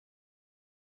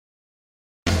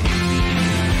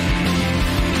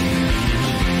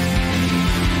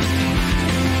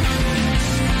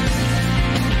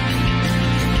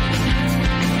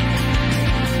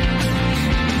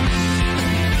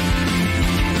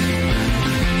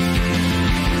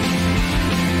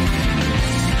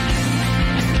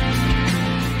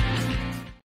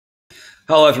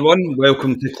Hello everyone,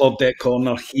 welcome to Club Deck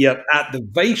Corner here at the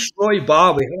Viceroy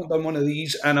Bar. We haven't done one of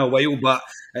these in a while, but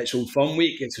it's Old Firm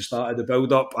Week, it's the start of the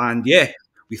build-up, and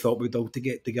we thought we'd all to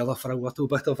get together for a little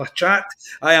bit of a chat.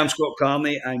 I am Scott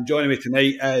Carney, and joining me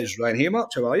tonight is Ryan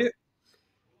Haymarch. How are you?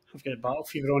 I've got a battle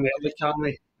fever on early,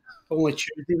 Carney. Only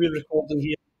Tuesday we're recording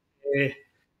here.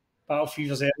 Battle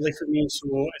fever's early for me, so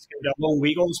it's going to be a long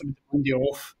week on, so Monday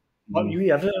off. What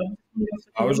you have it?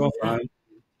 I was off, Ryan.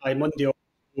 Monday off.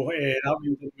 So, that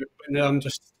week, but now I'm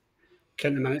just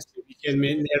counting the minutes to the weekend,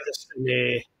 mate. Nervous, and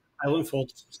I look forward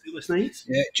to some sleepless nights.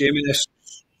 Yeah, Jamie, this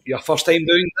is your first time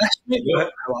doing this, mate. Yeah.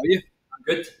 How are you? I'm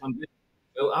good.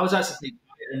 Well, I was actually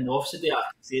in the office today. I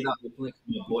can say that openly because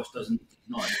my boss doesn't.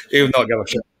 He'll not give a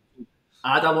shit.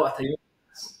 I had a lot of time,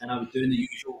 and I was doing the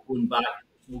usual going back,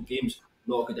 no games,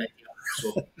 not a good idea.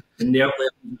 So, and they're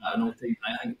playing at an all time.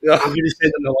 I think. Yeah. I'm going to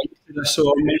send him the link to this, so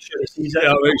I'll make sure he sees it.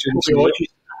 Yeah, I'll make sure he Hope sees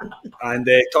And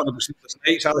talking about sleepless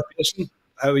nights, Ali Pearson,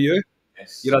 how are you?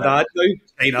 Yes. You're a dad now?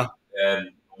 Kinda. My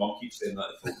mum keeps saying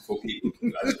that for people.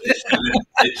 Congratulations.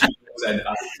 She goes in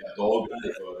asking a dog.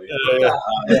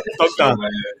 Dog Dan.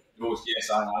 Yes,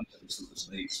 I am. Sleepless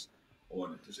nights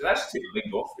on. It actually take the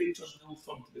ring off Rangers and Old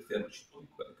Firm, to be fair, which is probably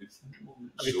quite a good thing. at the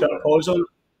moment. Have you put a pause on?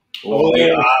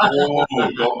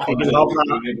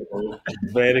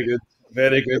 Very good.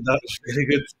 Very good. That's very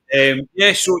good.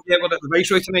 So we're at the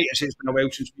Viceroy tonight. It's been a while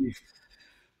since we've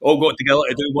all got together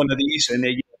to do one of these, and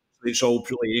it's all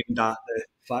really aimed at the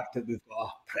fact that we've got a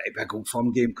pretty big Old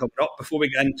Firm game coming up. Before we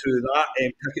get into that,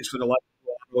 tickets for the live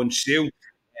are on sale.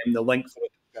 The link for the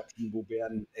description will be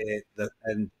in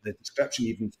the description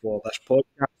even for this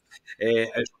podcast.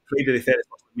 It's Friday the 31st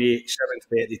of May,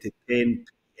 7:30 to 10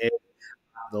 p.m.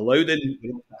 The Loudon,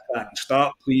 that can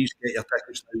start. Please get your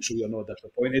tickets now so you're not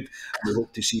disappointed. We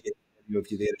hope to see as many of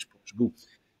you there as possible.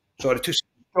 Sorry,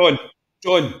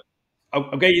 John,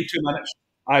 I'll get you in 2 minutes.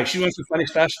 Aye, she wants to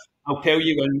finish this. I'll tell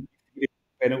you when you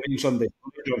penalty on Sunday.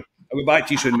 Okay, John, I'll be back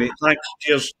to you soon, mate. Thanks.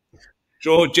 Cheers.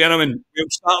 So, gentlemen, we'll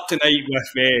start tonight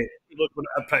with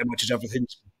pretty much as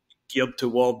everything's geared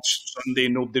towards Sunday.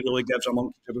 Nobody really gives a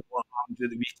monkey about what happens at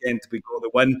the weekend. We got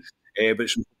the win, but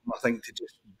it's important, I think, to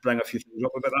just bring a few things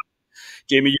up about that.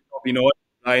 Jamie, you've not been on.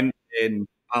 Ryan and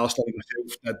Alistair and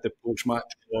myself did the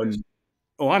post-match on.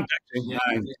 Oh, I'm Dixie.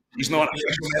 He's not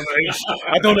official memories.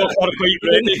 I don't know if we're quite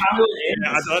ready.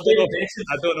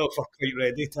 I don't know if we're quite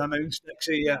ready to announce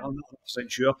Dixie yet. I'm not 100%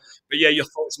 sure. But yeah, your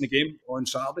thoughts on the game on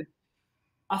Saturday?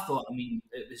 I thought it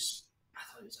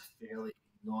was a fairly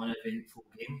non-eventful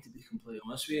game, to be completely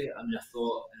honest with you. I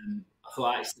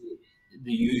thought actually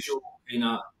the usual kind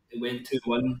of it went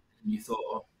 2-1, and you thought,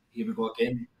 oh, here we go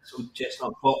again. So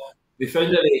Chestnut, but we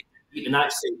found it even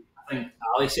actually. I think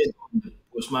Ali said on the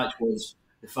post-match was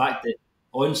the fact that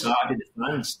on Saturday the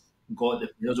fans got the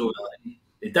players over the line.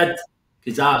 They did,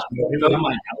 because I was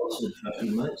my house in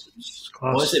 15 minutes. It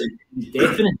was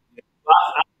deafening. But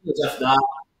I feel as if that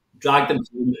dragged them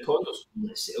through the corners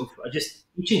myself.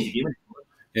 You changed the game.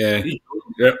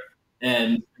 Yeah.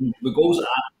 And with goals like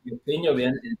that, you're playing your way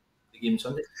into the game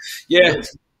Sunday.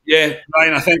 Yeah,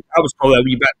 Ryan, I think I was probably a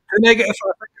wee bit too negative,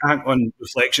 I think, on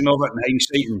reflection of it and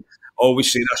hindsight. And I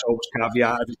always say this, always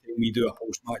caveat every time we do a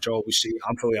post-match, I always say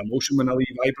I'm fully emotional when I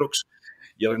leave Ibrox.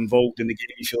 You're involved in the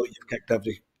game, you feel like you've kicked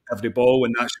every ball,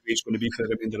 and that's the way it's going to be for the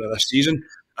remainder of this season.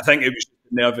 I think it was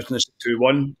the nervousness at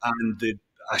 2-1, and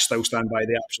I still stand by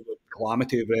the absolute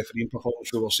calamity of refereeing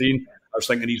performance we were seeing. I was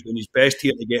thinking he's doing his best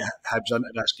here to get Hibs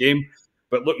into this game.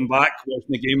 But looking back,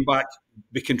 watching the game back,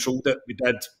 we controlled it, we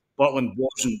did. Butland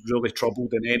wasn't really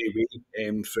troubled in any way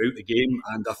throughout the game,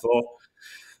 and I thought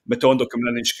Matondo coming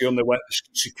in and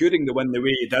securing the win the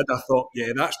way he did, I thought,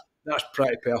 that's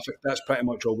pretty perfect. That's pretty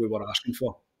much all we were asking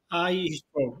for.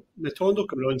 Matondo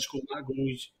coming on and scoring that goal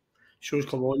shows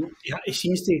come on. He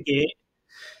seems to he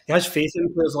has faith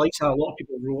in players like that. A lot of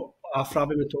people wrote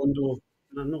Fabi Matondo,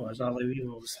 and I know it's Ali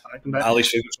was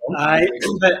Ali's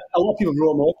but a lot of people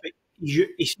wrote him off. He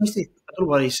seems to, I don't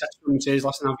know whether he sits there and says,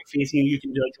 listen, I've got faith in you, you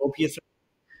can do a job here.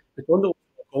 Matondo,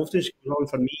 confidence goes on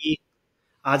for me,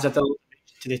 adds a little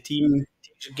to the team,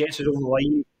 gets us over the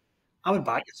line. I would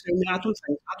back it. I don't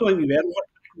think we were.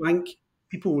 I think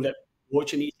people that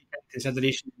watching need to take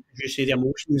consideration, as you say, the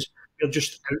emotions. We're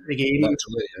just out of the game,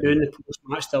 doing the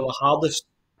post-match. They're the hardest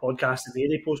podcast of the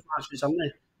day, post-matches, aren't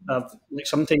they? Like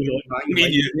sometimes you look back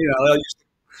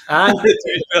and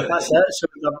that's it. So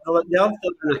they're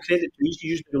and a credit to you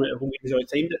usually doing it at home games all the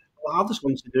time, but the hardest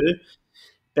ones to do.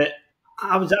 But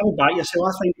I would back yourself.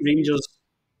 I think Rangers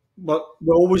were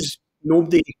always,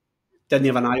 nobody didn't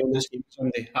have an eye on this game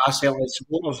Sunday. I certainly,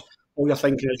 supporters, all you're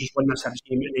thinking is just win this Hibs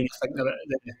game, and then you think they're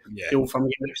at the Old Firm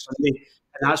game next Sunday,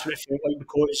 and that's what it felt like,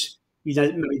 because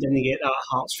maybe didn't get that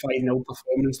Hearts 5-0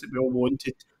 performance that we all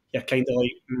wanted. You're kind of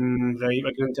like, right,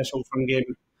 we're going into this Old Firm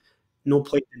game. No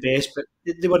played the best, but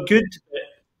they were good. But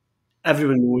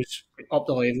everyone knows up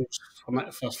the levels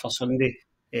for Sunday.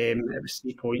 It was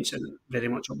 3 points and very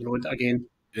much up the road again.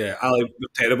 Yeah, Ali, we're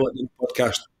terrible at the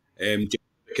podcast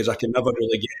because I can never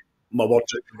really get my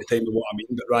words out every time of what I mean.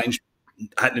 But Ryan's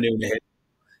hitting the nail on the head.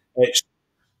 It's,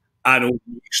 I know,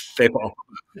 step it up.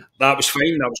 That was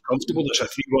fine. That was comfortable. There's a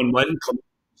 3-1 win. Come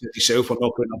to yourself, we're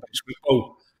not putting up against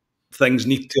football. Things are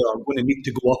going to need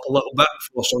to go up a little bit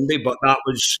for Sunday, but that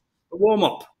was the warm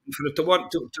up for it to run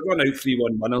out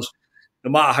 3-1 winners. No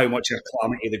matter how much a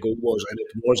calamity the goal was, and it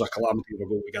was a calamity of a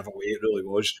goal to give away, it really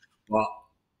was. But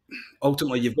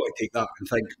ultimately, you've got to take that and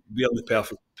think we're in the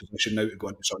perfect position now to go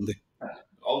into Sunday.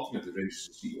 Ultimately, the race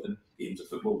is to win games of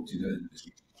football. You know,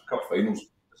 the cup finals.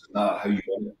 It's not how you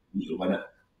win it. You need to win it.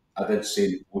 I did say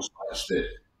in the post match that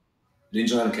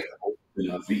Rangers hadn't kicked the ball in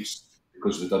half weeks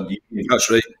because of the Dundee game. That's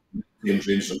right. James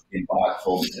Rangers came back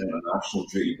from the international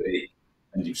duty break,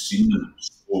 and you've seen them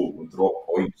slow and drop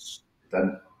points.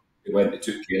 They went, they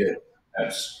took care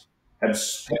of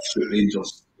Hibs put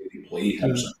Rangers they play.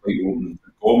 Hibs are quite open.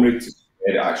 Comrade is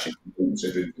very actually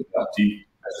considering that team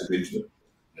as the Rangers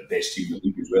the best team in the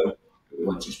league as well. They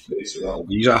want to play, so that'll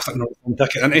be. He's after no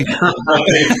ticket, isn't he?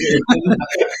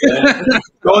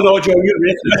 No, John,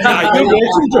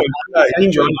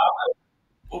 you're John.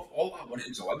 All I wanted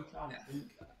was a win plan. I think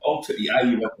ultimately, you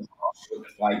win the Hearts, you win the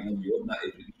flag, and you win that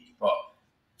every week. But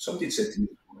somebody said to me,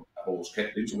 "I always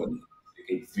kept Rangers win the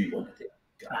game 3-1."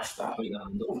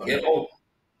 Don't forget,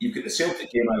 you've got the Celtic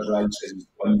game, as Ryan says,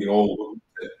 one you're all looking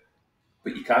at,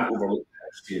 but you can't overlook the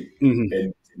next game.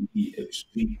 And to me, it was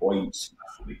 3 points, and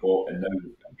that's what we got, and now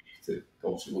we've got to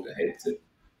obviously look ahead to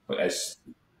what is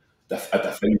a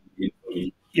different game for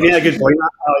me. You made a good point,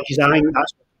 because I think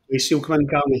that's what we still come in,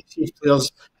 Carney. See if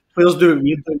players do it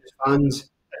weird down as fans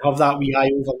and have that wee eye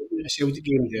over looking at the Celtic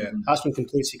game. Yeah. That's when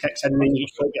complacency kicks in, and then you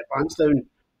just got to get pants down.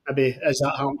 Maybe is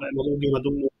that happened in the game? I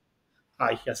don't know.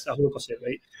 Aye, yes, 100%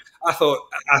 right. I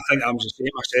think I was the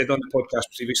same. I said on the podcast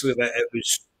previously that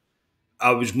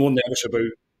I was more nervous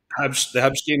about the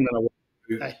Hibs game than I was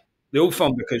about the Old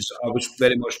Firm, because I was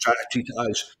very much trying to treat it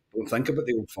as don't think about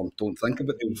the Old Firm,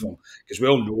 because we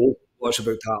all know what's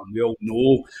about to happen. We all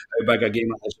know how big a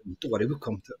game it is. And don't worry,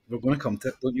 we're going to come to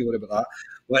it. Don't you worry about that.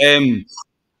 But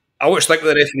I want to stick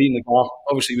with the referee in the bar.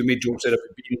 Obviously, we made jokes there about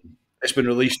it's been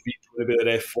released. Beaton's going to be the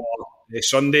ref for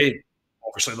Sunday.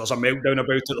 Obviously, there's a meltdown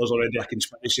about it. There's already a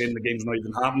conspiracy saying the game's not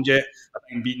even happened yet. I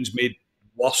think Beaton's made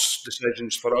worse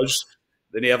decisions for us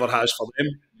than he ever has for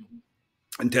them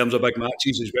in terms of big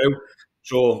matches as well.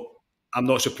 So I'm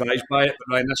not surprised by it.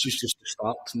 But Ryan, this is just the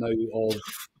start now of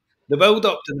the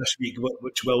build-up to this week,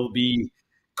 which will be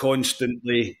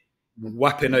constantly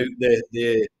whipping out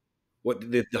the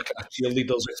kind of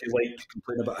cheerleaders, if you like,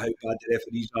 complain about how bad the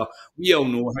referees are. We all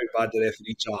know how bad the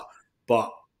referees are,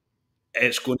 but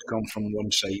it's going to come from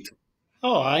one side.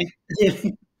 Oh, aye.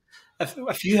 If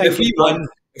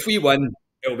we win,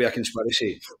 it'll be a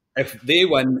conspiracy. If they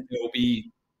win, it'll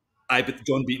be, but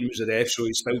John Beaton was the ref, so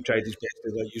he still tried his best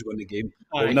to let you win the game.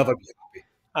 He'll never be happy.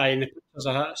 Aye, and the pictures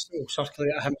are still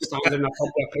circulating of him standing in a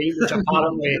public pint, which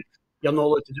apparently you're not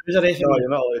allowed to do as a referee. No, you're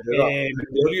not allowed to do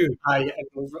that. Aye,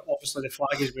 and obviously the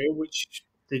flag as well, which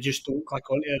they just don't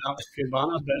click onto. That was pure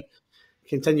banner, but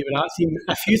continue with that theme.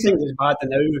 If you think it's bad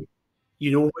now,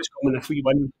 you know what's coming if we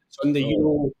win Sunday. You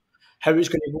know how it's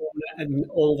going to go and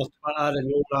all over Twitter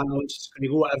and all that nonsense. It's going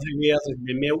to go everywhere. There'll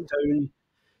be meltdown.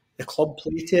 The club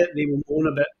play to it. They will moan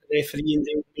about the referee and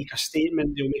they'll make a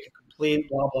statement. They'll make a complaint.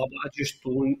 Blah blah blah. I just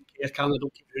don't care. I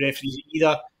don't care who referees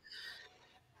either.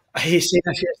 I hate saying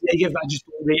this, it's negative, but I just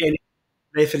don't rate any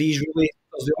referees really.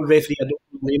 There's the old referee, I don't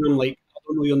know name him. Like, I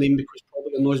don't know your name because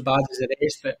probably you're not as bad as the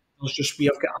rest, but there's just, we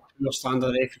have got a poor standard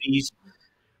of referees.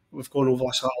 We've gone over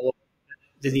this a lot.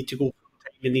 They need to go full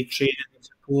time, they need training and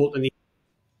support, they need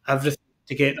everything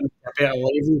to get them to a better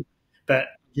level. But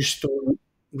I just don't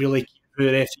really care who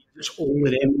the referee is. It's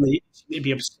only them. They seem to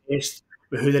be obsessed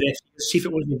with who the referee is. See, if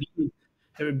it wasn't Beaton,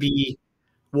 it would be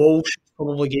Walsh.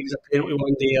 Probably gave us a penalty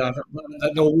one day.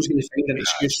 They're always going to find an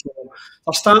excuse. So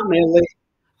they're starting early.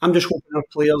 I'm just hoping our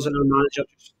players and our manager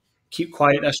just keep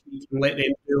quiet this week and let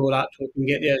them do all that talk and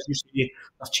get there, as you say,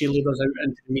 their cheerleaders out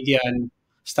into the media and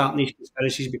starting these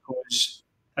conspiracies, because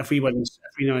if we win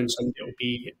on Sunday, it'll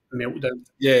be a meltdown.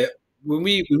 Yeah, when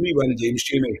we win games,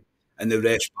 Jamie, and the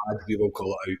ref's bad, we will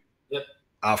call it out. Yep.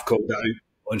 I've called it out.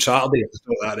 On Saturday, I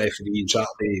thought that referee on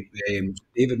Saturday,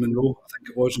 David Monroe, I think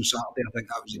it was on Saturday, I think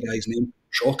that was the guy's name.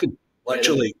 Shocking.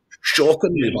 Literally,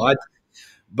 shockingly bad.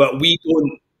 But we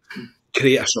don't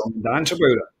create a song and dance about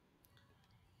it.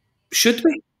 Should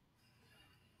we?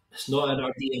 It's not in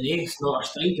our DNA. It's not our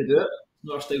style to do it. It's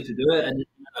not our style to do it. And in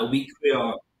a week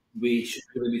where we should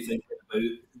really be thinking about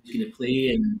who's going to play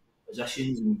and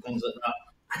positions and things like that,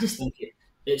 I just think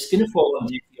it's going to fall on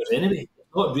deaf ears anyway.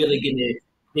 It's not really going to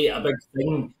create a big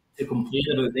thing to complain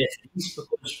about referees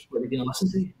because what they're going to listen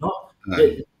to. Not.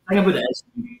 The thing about it is,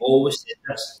 we've always said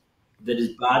this, that is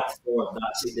bad for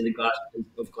that side of the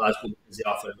Glasgow as they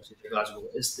are for the side of Glasgow.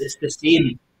 It's the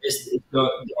same.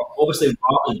 Obviously,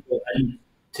 VAR is brought in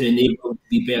to enable them to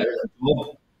be better at their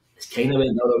job. It's kind of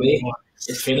went the other way. Which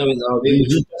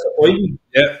is disappointing.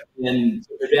 Yeah. And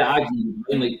the argument,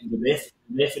 like the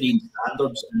refereeing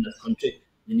standards in this country,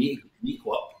 they need to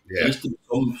go up. Yeah. There needs to be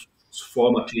some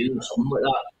form of training or something like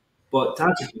that. But to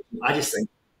answer your question, I just think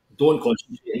don't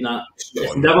concentrate on that.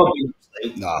 It's never been a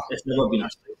style. Nah. It's never been a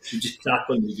style. You just crack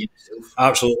on the game itself.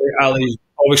 Absolutely, Ali.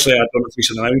 Obviously, I don't know if we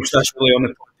should announce this really on the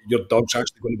pod. Your dog's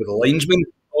actually going to be the linesman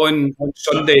on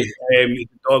Sunday. The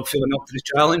dog feeling up to the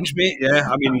challenge, mate. Yeah,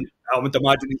 I mean, I would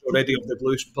imagine he's already of the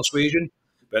Blues persuasion.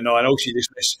 But no, in all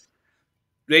seriousness,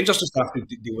 Rangers just have to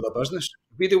deal with their business.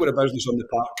 If we deal with their business on the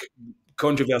park,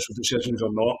 controversial decisions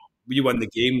or not, we win the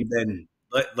game, then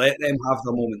let them have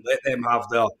their moment. Let them have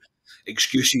their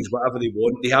excuses, whatever they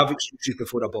want. They have excuses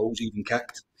before a ball's even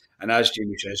kicked. And as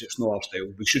Jamie says, it's not our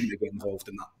style. We shouldn't get involved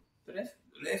in that. The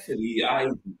referee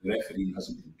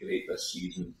hasn't been great this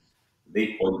season.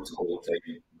 They point to all the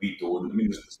time. We don't. I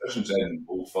mean, there's decisions in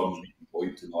both firms we can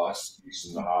point to in the last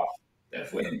season and a half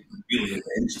that went really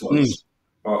against us.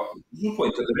 But there's no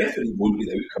point that the referee won't be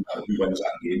the outcome of who wins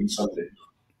that game on Sunday.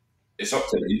 It's up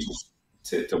to the Rangers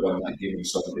to win that game on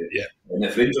Sunday. Yeah. And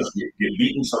if Rangers get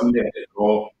beaten Sunday at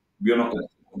draw, we're not going to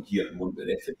come here and want the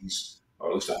referees. Or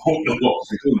at least I hope not.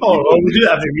 We do it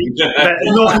every week. But I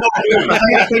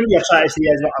think what you're trying to say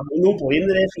is that I will not blame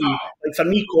the referee. Like for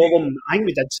me, Colum, I think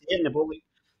we did say it in the book, like,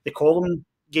 the Colum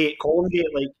gate,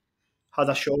 like, had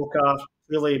a shocker,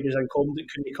 really was incompetent,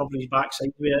 couldn't cover his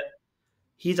backside with it.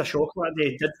 He's a shocker that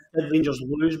day. Did Rangers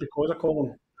lose because of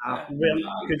Colum?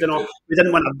 Good enough. We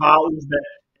didn't win our battles, but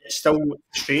it's still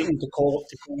frustrating to call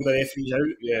the referees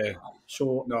out. Yeah.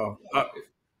 So no.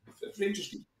 If Rangers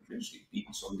get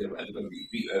beaten Sunday, whatever, they're going to be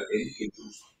beat out any game,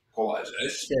 call it as it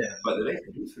is. Yeah. But the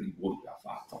referee won't be a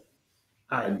factor.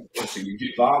 Aye. And obviously, you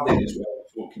get VAR then as well.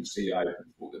 Folk can say,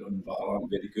 folk that run VAR aren't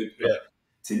very good. But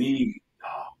to me,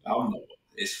 I'm not.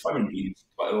 It's fun and games,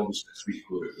 but obviously this week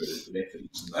with the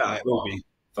referees and that. It will be.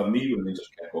 For me, when Rangers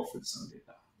kick off on Sunday,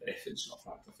 the referee's not a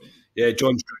factor for me. Yeah,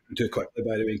 John's drinking too quickly,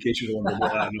 by the way, in case you were wondering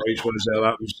what that noise was there.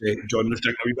 That was John was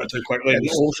drinking a wee bit too quickly. And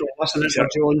also, listening to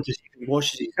John to see if he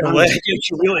washes his hands.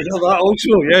 You really know that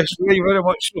also, yes, very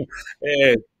much so.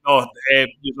 I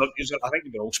think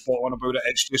you're all spot on about it.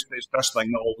 It's this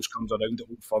thing that always comes around at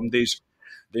Old Firm days.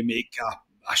 They make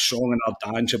a song and a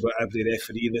dance about every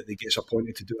referee that they gets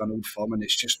appointed to do an Old Firm, and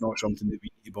it's just not something that we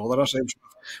need to bother ourselves with.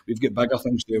 We've got bigger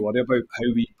things to worry about,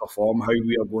 how we perform, how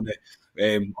we are going to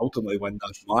ultimately win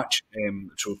this match.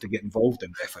 So to get involved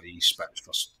in referees, spits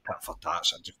for tit for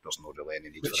tats, there's not really any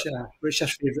need for it. What's your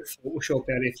favourite Photoshop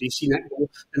referee? See Nick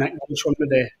Walsh one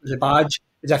with the badge,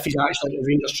 as if he's actually at the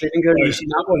Rangers training ground. Have you seen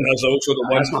that one? There's also the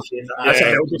one. That's my favourite. That's a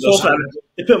healthy.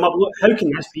 They put him up. Look, how can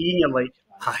this be? And you're like,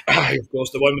 of course,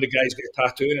 the one with the guy's got a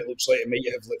tattoo and it looks like it might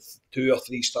have like 2 or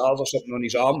 3 stars or something on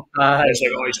his arm. It's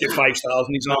like, he's got 5 stars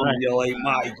on his arm, and you're like,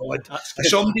 my God.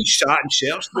 Somebody's sat and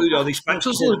searched through all these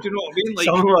pictures, do you know what I mean? Like,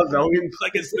 some are brilliant.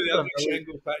 Clicking through every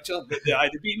single picture. But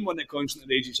the beating one that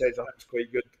constantly rages says that's quite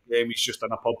good. He's just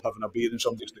in a pub having a beer and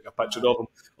somebody's took a picture of him.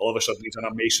 All of a sudden he's in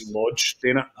a Mason Lodge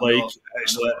doing it. Like,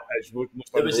 it's most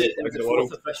There was the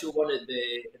fourth official one at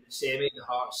the semi, the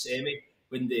Heart semi,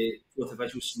 when the fourth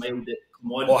official smiled at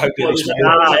come on. How did he smile?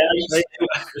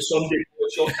 Somebody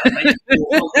don't smile at the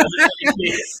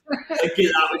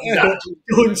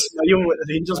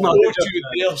Rangers manager.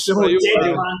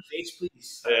 Deadpan face,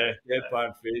 please. Deadpan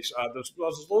face. There's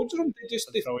loads of them.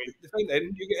 They find them.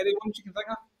 You get any ones you can think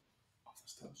of?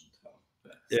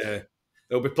 Yeah.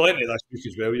 There'll be plenty this week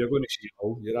as well. You're going to see it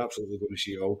all. You're absolutely going to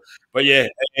see it all. But yeah,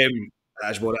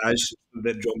 that's what it is.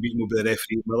 That John Beaton will be the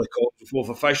referee. Willie Cox, the fourth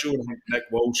official. I think Nick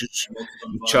Walsh is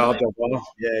in charge of VAR.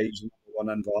 Yeah, he's number one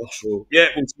in VAR. So yeah,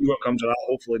 we'll see what comes of that.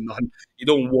 Hopefully nothing. You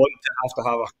don't want to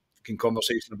have a fucking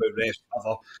conversation about refs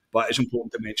ever, but it's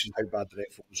important to mention how bad the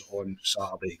ref was on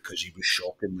Saturday because he was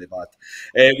shockingly bad.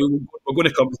 We're going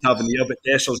to come to Tavernier, but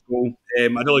Desser's goal, a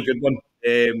really good one.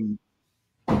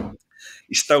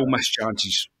 He still missed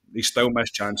chances.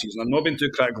 And I'm not being too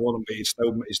critical on him, but he did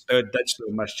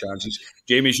still miss chances.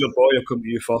 Jamie's your boy. I'll come to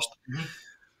you first.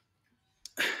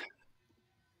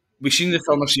 We've seen the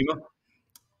Turner Seamer.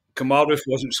 Kamara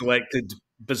wasn't selected.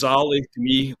 Bizarrely to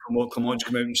me, from what Clement's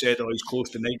come out and said, he's close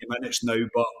to 90 minutes now,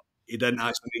 but he didn't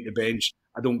actually make the bench.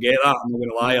 I don't get that. I'm not going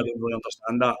to lie. I don't really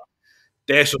understand that.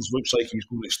 Dessers looks like he's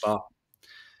going to start.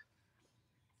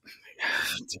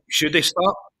 Should he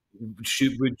start?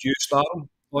 Would you start him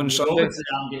on Sunday? Obviously,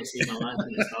 I'm going to say my man's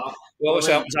going to start. Well, what's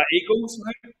that? Was that 8 goals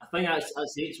now? I think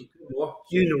that's 8, so two more.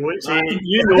 You know it's it.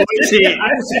 You know it's it.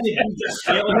 I was saying he just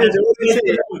You know it's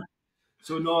it.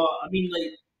 So no, I mean,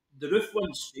 like, the Roof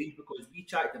one's strange because we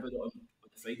chatted about it on the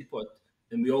Friday pod,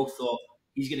 and we all thought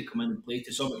he's going to come in and play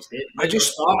to some extent. I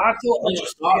just thought, if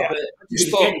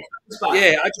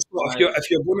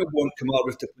you're going to want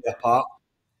Kamara to play a part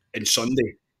in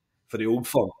Sunday for the Old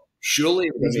Firm, surely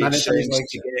it would make sense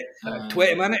to get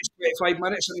 20 minutes, 25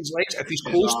 minutes in his legs. If he's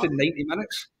close to 90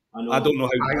 minutes, I don't know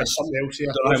how much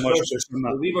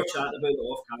we were chatting about it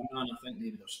off camera, and I think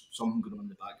maybe there's something going on in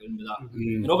the background with that.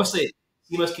 And obviously,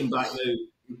 Seamus came back now.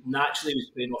 Naturally, he was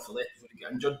playing off the left before he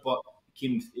got injured, but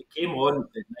he came on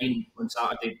at 9 on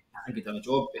Saturday. I think he done a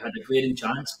job. He had a glaring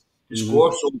chance to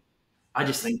score. So I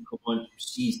just think, come on,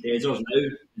 seize Dessers now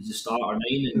as the starter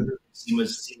 9 and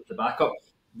Seamus the backup.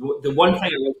 The one thing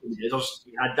I liked with Dessers,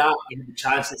 he had the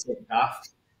chance in the second half.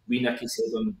 Nicky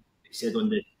said on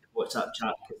the WhatsApp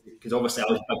chat, because obviously I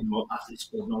was bigging him up after he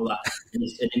scored and all that, and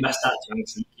he missed that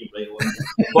chance and he came right on.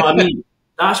 But I mean,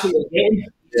 that's what you're getting.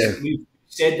 Yeah. We've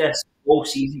said this all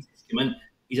season since he came in.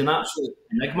 He's an absolute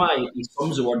enigma. He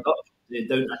sums the word up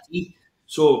down to a T.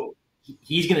 So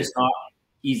he's going to start.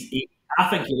 I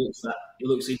think he looks fit. He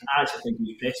looks like I think he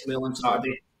was pressing well on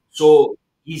Saturday. So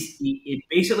he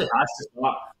basically has to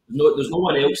start. There's no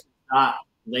one else at that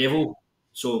level.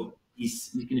 So he's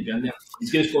going to be in there.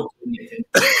 He's going to score 20 out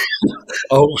of 10.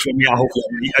 I hope for me. I hope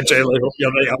you're right. I genuinely hope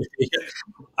you're right. I'll take it.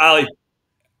 Ali,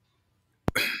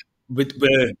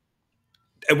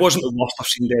 it wasn't the worst I've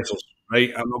seen Dessers,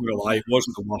 right? I'm not going to lie. It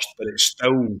wasn't the worst, but it's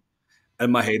still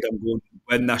in my head. I'm going,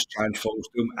 when this chance falls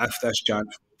to him, if this chance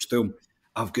falls to him,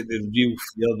 I've got the real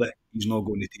fear that he's not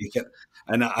going to take it.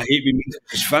 And I hate we mean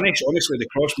his finish, honestly, the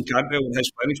cross from Cantwell and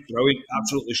his finish, brilliant,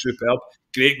 absolutely superb.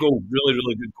 Great goal, really,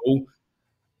 really good goal.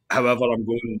 However, I'm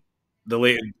going, the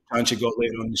later chance he got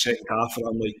later on in the second half, and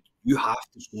I'm like, you have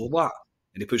to score that.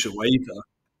 And he puts it wide.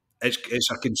 It's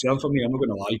a concern for me, I'm not going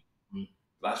to lie.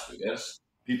 That's what it is.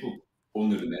 People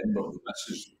only remember the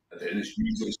misses, and it's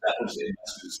usually Stittles that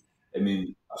misses. I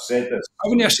mean, I've said this. I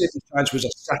wouldn't have said the chance was a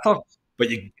sitter, but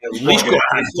you at least got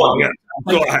a hit target.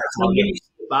 Got a hit target.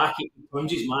 Back, he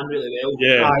punches his man really well.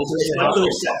 Yeah.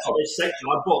 It's 6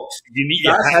 yard box. You need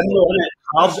That's him,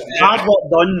 though, isn't it? Hard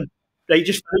work done. Right,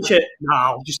 just finish it.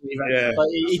 Nah, I'll just leave it. Yeah. But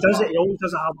he does it. He always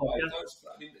does a hard work.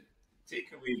 I mean,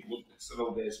 take away look at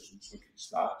Cyril Dessers and look at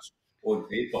stats on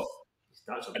paper.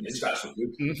 Stats are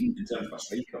good in terms of a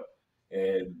striker.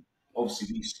 Obviously,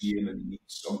 we see him and he needs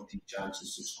some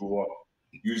chances to score.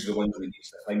 Usually, the ones he needs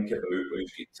to think about when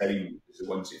he's got time is the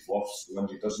ones he fluffs. The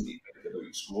ones he doesn't need to think about,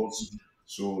 he scores.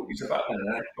 So he's a bit of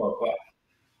an actor, but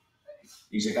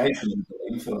he's a guy from the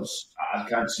line for us. I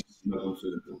can't see him go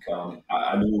through the Kilcarney.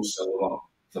 I know Silver,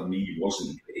 for me,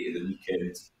 wasn't great at the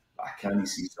weekend, but I can't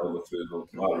see Silver through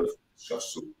the Kilcarney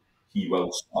just so he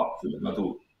will start through the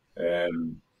middle.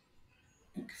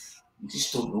 You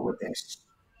just don't know what this.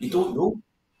 You don't know.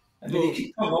 I mean, he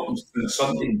keep coming up on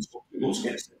Sunday and score goals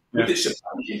against them. Would it surprise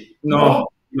you? No.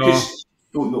 Because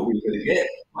you don't know what you're going to get.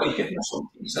 Why you getting something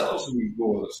themselves when you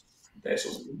go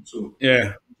Dessers? So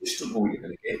yeah, you just don't know what you're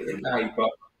going to get with the guy. But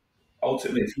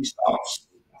ultimately, if he starts,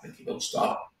 I think he will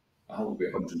start. I will be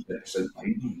 110%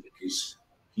 behind him because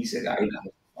he's a guy that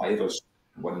has 5 us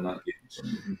winning that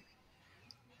game.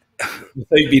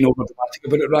 Without being over dramatic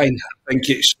about it, Ryan, I think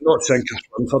it's not sink or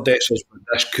swim for Dessers, but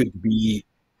this could be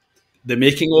the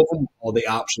making of him or the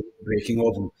absolute breaking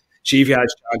of him. See if he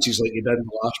has chances like he did in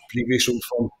the last previous Old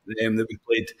Firm that we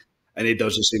played, and he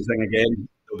does the same thing again.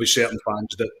 There'll be certain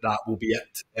fans that will be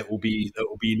it. It will be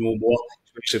no more.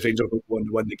 Especially if Rangers don't want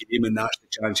to win the game, and that's the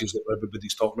chances that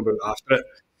everybody's talking about after it.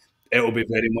 It'll be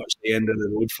very much the end of the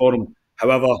road for him.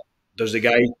 However, does the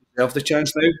guy deserve the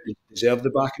chance now? Does he deserve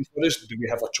the backing for us? Do we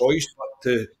have a choice but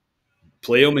to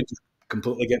play him and just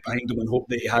completely get behind him and hope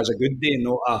that he has a good day and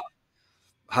not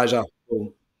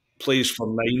plays for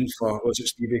 9 for, what's it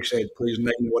Stevie said, plays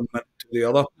 9 1 minute to the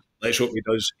other. Let's hope he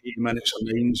does 80 minutes of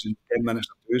 9s and 10 minutes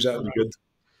of 2s. That would be good.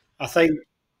 I think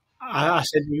I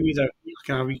said we had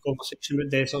a wee conversation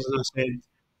with Dessers, and I said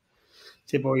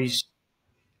to boys,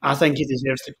 I think he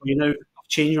deserves to play now. I've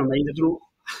changed my mind. I don't know.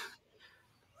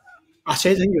 I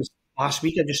said, I think it was last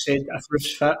week, I just said if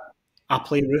Roof's fit, I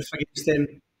play Roof against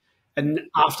them. And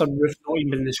after Roof not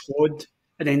even been in the squad,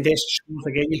 and then Dessers scores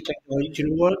again, you kind of like, do you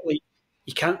know what? Like,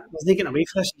 you can't. There's no getting away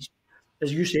from this.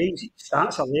 As you say, his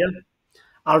stats are there.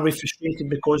 Are we frustrated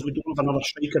because we don't have another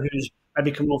striker who's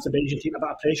maybe coming off the bench and taking a bit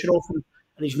of pressure off him,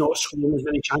 and he's not scoring as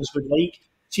many chances as we'd like?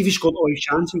 See if he scored all his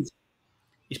chances.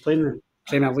 He's playing in the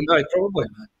Premier League, probably,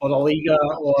 or the Liga,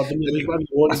 or the League, whatever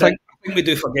you want. I think we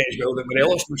do forget as well that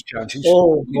Morelos missed chances.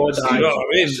 Oh God, you know what I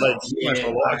mean? Like, he missed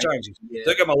a lot of chances. Yeah.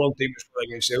 Took him a long time to score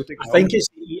against Celtic. I think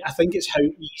it's how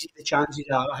easy the chances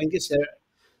are. I think it's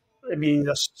I mean,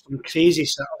 there's some crazy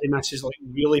Saturday misses, like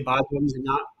really bad ones, and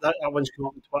that one's come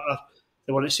up on Twitter.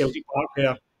 The one at Celtic Park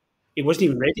where he wasn't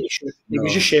even ready to shoot. He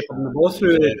was just shepherding the ball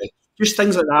through. Just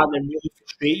things like that really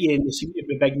frustrate you, and they seem to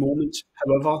be big moments.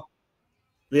 However,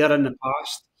 there in the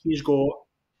past, he's got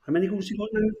how many goals he got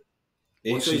now?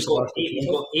 So he's got eight. He's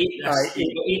got eight. He's got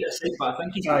 8 assists, but I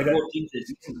think he's got 14 to the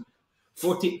season.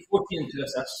 14 to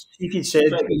assists. If you'd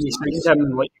said when you signed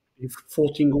him like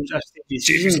 14 goals this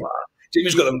season.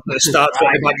 Jimmy's got the start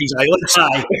back his eyelids.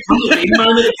 I think it's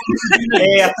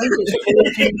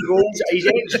 14 goals. His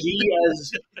XG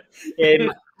is.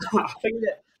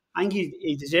 I think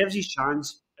he deserves his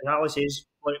chance. As Alice says,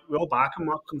 like, we all back him.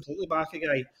 We're completely back a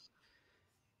guy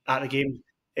at the game.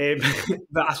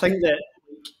 But I think that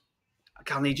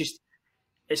can he just?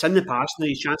 It's in the past now.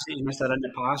 His chances that he's missed are in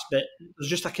the past. But there's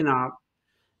just a kind of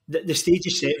the stage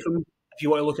is set for him. If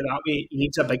you want to look at it that way, he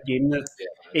needs a big game there.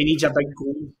 He needs a big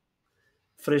goal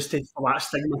for that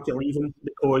stigma to leave him,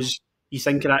 because you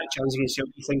think of that chance against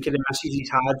Celtic, you think of the misses he's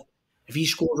had. If he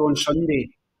scores on Sunday,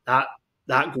 that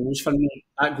goes for me.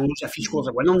 That goes. If he scores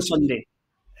a win on Sunday,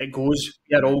 it goes.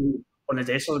 You're all on the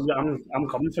desk. I'm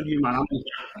coming for you, man.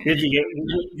 Where do you get?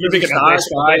 You're big stars,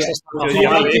 guys. I'm all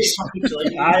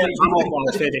over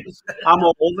it. I'm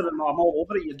all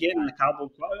over it. You're getting the cardboard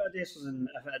cut out of this, and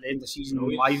at the end of the season,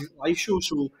 live show.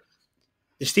 So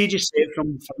the stage is set for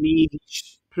me.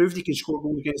 He's proved he can score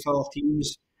goals against other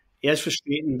teams. He is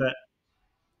frustrating, but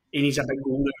he needs a big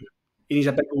goal now. He needs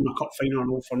a big goal in a cup final or an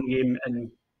Old Firm game,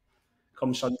 and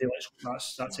come Sunday,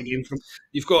 that's a game for him.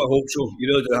 You've got to hope so. You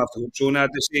really do have to hope so. And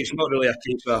I'd say it's not really a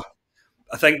case of.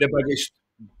 I think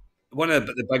one of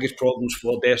the biggest problems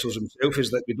for Dessers himself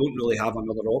is that we don't really have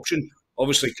another option.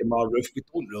 Obviously, Kamar Roof, we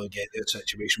don't really get that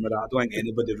situation with that. I don't think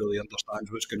anybody really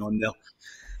understands what's going on there.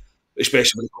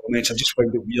 Especially with the comments, I just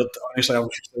find it weird. Honestly, I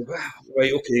was just like,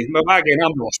 right, okay. But again,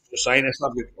 I'm not a scientist.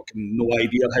 I've got fucking no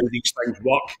idea how these things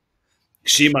work.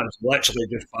 Seaman's literally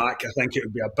just back. I think it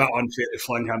would be a bit unfair to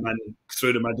fling him in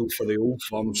through the middle for the Old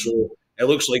Firm. So it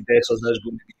looks like Dessers is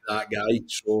going to be that guy.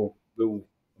 So we'll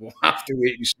have to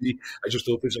wait and see. I just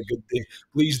hope it's a good day.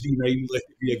 Please, D9, let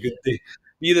it be a good day.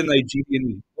 Be the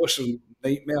Nigerian. What's a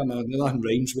nightmare? Nothing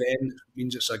rhymes with N.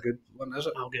 Means it's a good one, is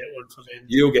it? I'll get one for them.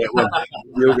 You'll get one.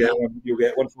 You'll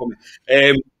get one for me.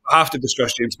 I have to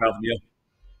discuss James Tavernier.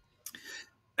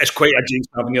 It's quite a James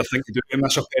Tavernier thing to do. He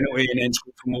miss a penalty and then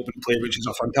score from open play, which is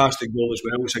a fantastic goal as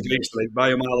well. It's a great strike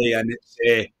by O'Malley, and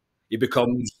he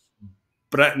becomes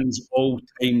Britain's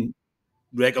all-time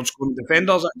record scoring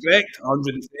defender. Is that correct?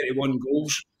 131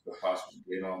 goals.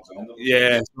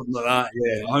 Yeah, something like that.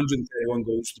 Yeah, 131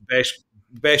 goals. The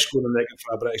best scoring record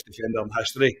for a British defender in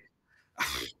history.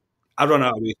 I run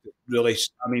out of way to really.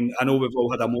 I mean, I know we've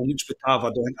all had our moments with Tav. I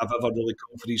don't think I've ever really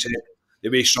come for his head the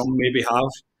way some maybe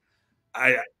have.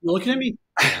 You're looking at me?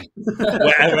 I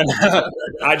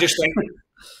just think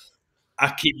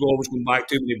I keep always going back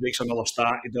to him when he breaks another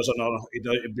stat, he breaks another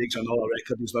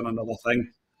record, he's done another thing.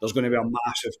 There's going to be a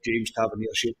massive James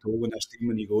Tavernier shaped hole in this team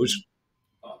when he goes.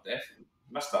 Oh, definitely.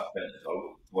 Missed that penalty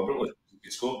deliberately. He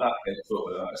scored that penalty.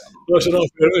 That's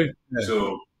enough, really. Yeah.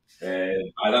 So,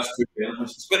 that's two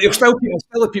penalties. But there's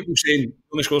still people saying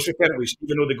only scores 3 penalties,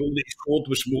 even though the goal that he scored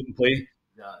was from open play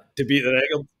to beat the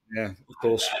record. Yeah, of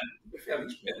course. He's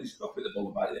got to put the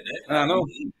ball back in the net. I know.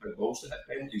 He put balls to hit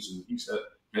penalties, and he's hit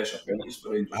pressure penalties for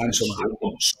Rangers. And some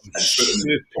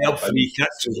superb free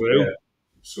kicks as well. Yeah.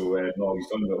 So, no, he's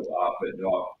done well with that. But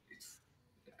no,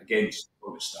 again, just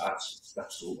for the stats,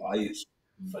 that's so high. It's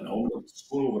phenomenal. To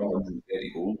score over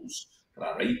 130 goals for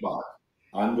a right back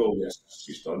and all the assists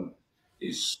he's done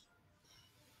is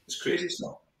crazy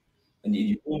stuff. And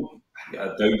you don't, I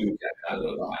doubt you'll get that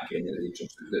again at the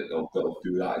Rangers. They'll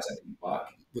do that as a right back.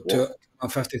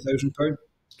 £250,000?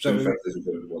 £250,000. That's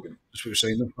what we're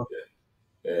saying them for.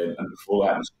 Yeah. And before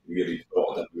that, he really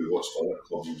dotted about what's other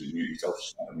clubs he was in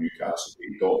Newcastle, but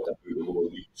he dotted about the lower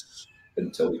leagues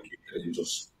until he came to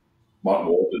Rangers. Mark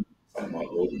Walden from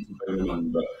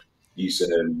Birmingham, but he's I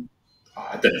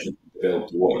didn't think he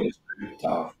developed what he is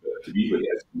to be where he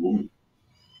is at the moment.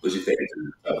 Was he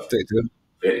 32?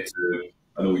 32.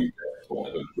 I know you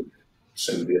talking about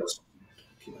Saudi or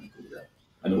something.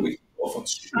 I know he's offered.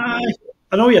 I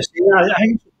know what you're saying. I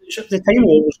think the time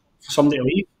was for somebody to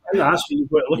leave. I think that's what you've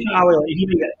got to look at, Ali. Like, if you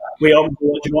even get way up and go,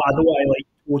 do you know what, I don't want to like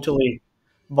totally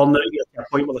burn out here to a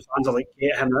point where the fans are like,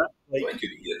 get him out. Like, Like, could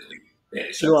be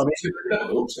like, you know what I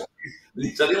mean?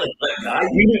 He's a really big guy. I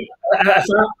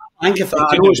think if that,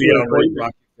 I He know couldn't it's be a really right point,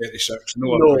 back at 36.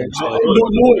 no, No offence. no,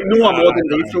 a modern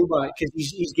day fullback because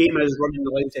his game is running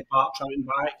the length of park, trying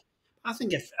back. I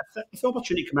think if the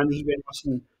opportunity come in, he went,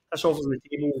 listen, this offers on the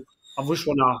table. I've just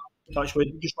won a touch with,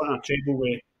 just won a treble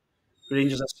with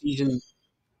Rangers this season.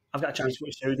 I've got a chance to go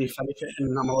to Saudi, finish it,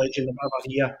 and I'm a legend of over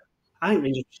here. I think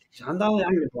Rangers should take his hand, Ali. I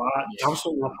think they've got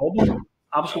absolutely no problem.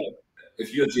 Absolutely.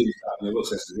 If you're James Cameron, what's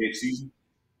this, the 8th season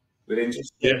with Rangers?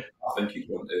 Yeah. I think he'd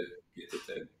want to get it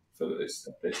down for his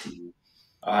prestige.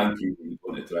 I think he'd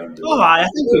want to try and do Oh, I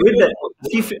think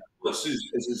he would.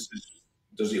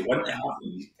 Does he want to have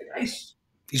them? Guys,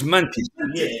 He's minted.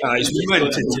 Yeah. He's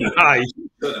minted. Aye.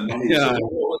 got the money. Yeah. So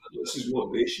what's his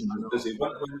motivation? Does he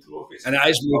want to win trophies? And it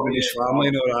is moving his family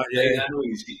and all that, yeah. I know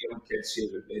he's got young kids here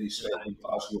with very slightly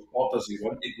Glasgow. Or does he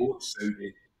want to go to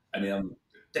Saudi and earn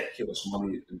ridiculous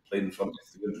money and play in front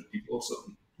of 300 people or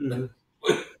something? Mm-hmm.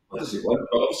 What does he want?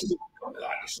 But obviously, we'll come to that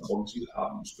in some see what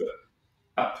happens.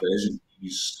 But at present,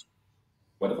 he's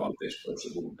one of our best players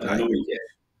at the moment. And I know he gets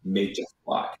major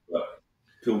flack, but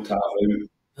pull Tav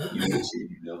out, you can see,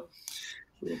 you know.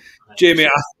 So, Jamie,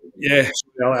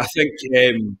 I think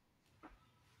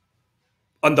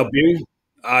under Bill,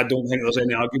 I don't think there's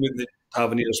any argument that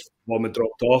Tavernier's form had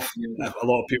dropped off. A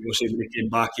lot of people say when he came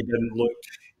back, he didn't look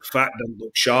fit, didn't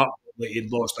look sharp, like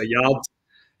he'd lost a yard.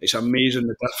 It's amazing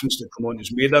the difference that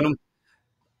Clemont's made in him.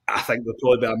 I think there'll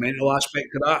probably be a mental aspect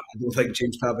to that. I don't think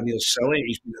James Tavernier's silly.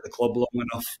 He's been at the club long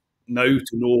enough now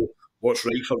to know what's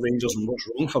right for Rangers and what's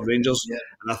wrong for Rangers. Yeah.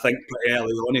 And I think pretty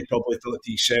early on he probably thought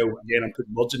to himself, again I'm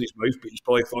putting words in his mouth, but he's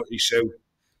probably thought to himself,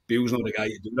 Bill's not the guy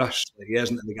to do this. Like, he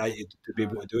isn't the guy to be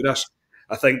able to do this.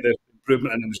 I think the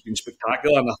improvement in him has been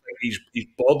spectacular, and I think he's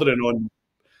bordering on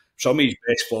some of his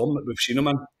best form that we've seen him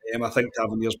in. I think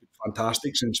Tavernier's been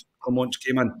fantastic since Clemont's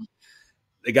came in.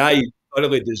 The guy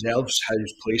thoroughly deserves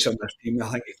his place in this team. I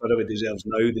think he thoroughly deserves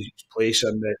now his place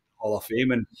in the Hall of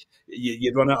Fame, and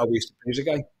you'd run out of ways to praise the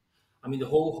guy. I mean, the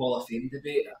whole Hall of Fame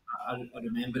debate, I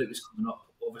remember it was coming up,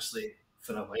 obviously,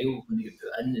 for a while when he got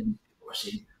put in, and people were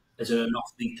saying, is there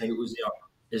enough league titles there?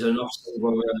 Is there enough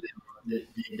silverware there?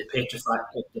 The Petrified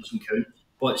Cup doesn't count.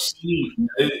 But see,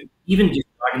 now, even just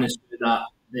dragging us through that,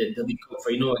 the League Cup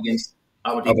final against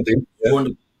Aberdeen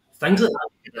things like that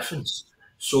make a difference.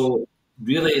 So,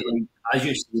 really, like, as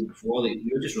you said before, like,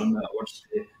 you're just running out of words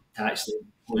to actually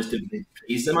positively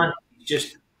praise the man. He's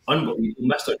just unbelievable.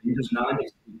 Mr. Rangers, and that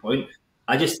makes a good point.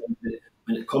 I just think that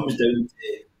when it comes down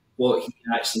to what he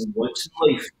actually wants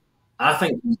in life, I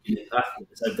think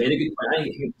it's a very good point. I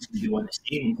think he's going to be one to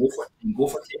stay and go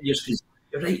for 10 years, because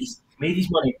you're right, he's made his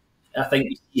money. I think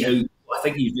you see how I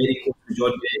think he's very close to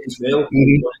John Bennett as well.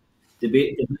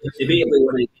 Debatably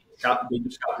one of the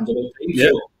Rangers captains of all time. Yeah.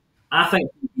 So I think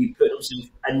he put himself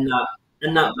in that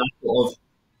battle of,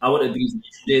 I want to be as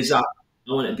legendary as that.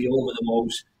 I want to be all over the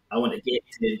walls. I want to get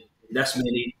to this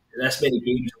many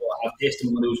games. I want to have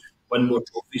testimonials, win more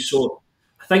trophies. So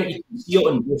I think you can see it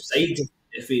on both sides.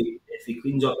 If he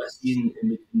cleans up this season,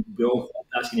 and we all hope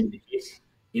that's going to be the case,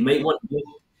 he might want to go.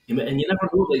 And you never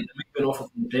know, like, there might be an offer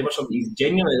from the Prem or something. He's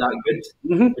genuinely that good.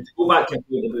 Mm-hmm. But to go back to a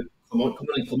point about Clement,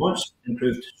 coming in, Clement's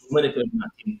improved so many players in that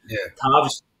team. Yeah.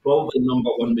 Tav's probably number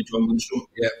one with John Lundstrom.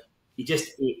 Yeah. He did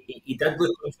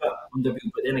look unfit under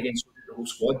Bill, but then again, so did the whole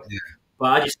squad. Yeah. But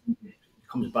I just think it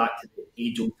comes back to the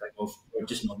age-old thing of we're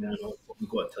just not going to know what we've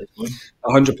got to tell you.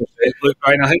 100%. Look,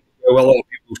 Brian, I think a lot of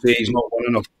people say he's not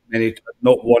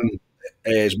won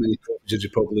as many trophies as he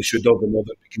probably should have, and not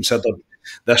be considered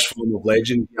this form of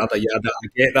legend. Yada yada. I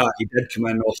get that. He did come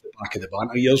in off the back of the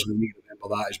banter years. We need to remember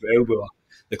that as well. Where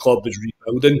the club was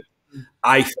rebuilding.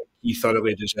 I think he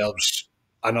thoroughly deserves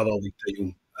another league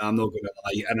title. I'm not going to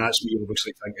lie, and that's me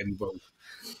obviously thinking, well,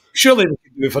 surely they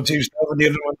could do it for James Tavernier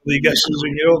and win the league this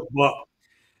season, you know. But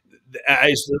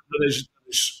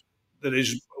there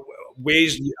is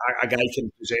ways a guy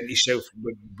can present himself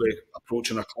with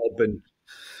approaching a club and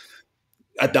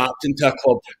adapting to a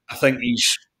club. I think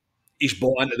he's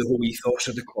bought into the whole ethos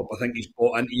of the club. I think he's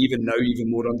bought into, even now, even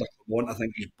more under Clement, I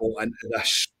think he's bought into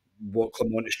this, what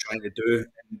Clement is trying to do.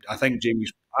 And I think Jamie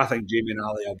and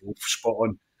Ali are both spot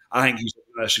on. I think he's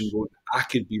looking at this and going, I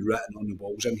could be written on the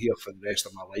walls in here for the rest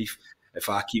of my life if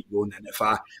I keep going. And if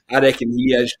I reckon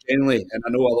he is generally, and I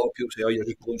know a lot of people say, oh, you're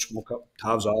just blowing smoke up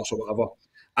Tav's arse or whatever.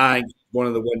 I think one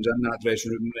of the ones in that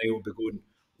dressing room now will be going,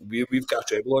 we've got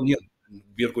a treble on here and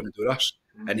we're going to do this.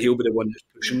 And he'll be the one that's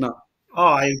pushing that. Oh,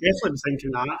 I definitely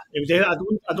thinking that.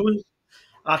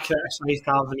 I criticised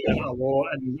Tavernier a lot,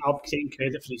 and I'll be taking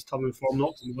credit for his turn and form,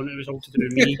 not from one. It was all to do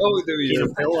with me. Oh, do you?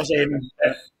 Kieran Feller's,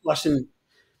 listen,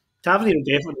 Tavernier will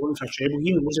definitely going for a treble.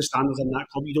 He knows the standards in that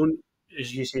club. You don't,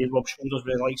 as you say, rub shoulders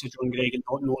with the likes of John Gregg and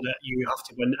not know that you have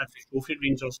to win every trophy at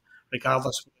Rangers,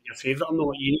 regardless of whether you're favourite or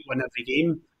not. You need to win every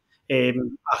game.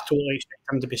 I totally expect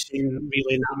him to be saying,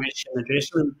 relaying that message in the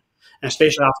dressing room, and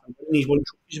especially after winning he's won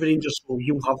trophies with Rangers, so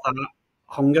he'll have that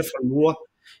hunger for more.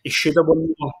 He should have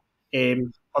won more.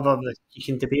 Whether you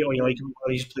can debate all you like about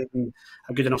whether he's playing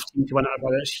a good enough team to win it,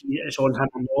 whether it's on him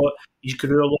or not. He's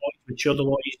grew a lot, he's matured a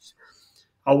lot.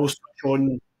 I always touch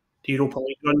on the Europa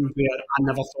League run where I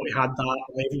never thought he had that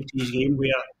level to his game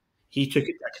where he took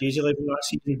it to a crazy level that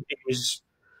season. It was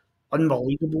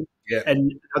unbelievable. Yeah.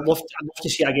 And I'd love to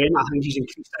see it again. I think he's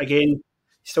increased it again.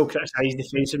 Still criticise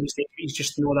defensive mistakes, but he's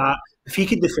just know that if he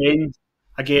could defend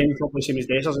again, probably same as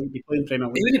Dessers, and be playing Premier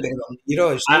League.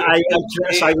 I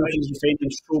criticise him for his defending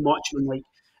so much,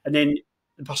 and then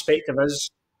the perspective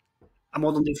is a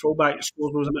modern day fullback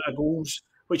scores those amount of goals,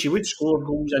 which he would score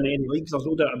goals in any league. There's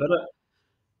no doubt about it.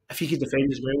 If he could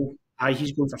defend as well,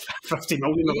 he's going for 50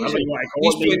 million or whatever you want to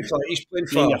call it. He's playing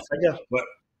for but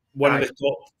one of the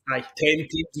top 10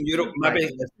 teams in Europe. Maybe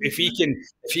if he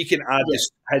can add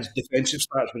his defensive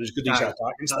stats with as good as his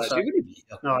attacking stats, he wouldn't be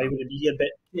here. No, he wouldn't be here.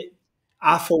 But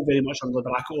I fall very much under the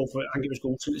bracket of it. I think it was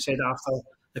Goldson that said after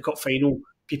the cup final,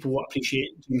 people will appreciate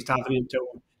James Tavernier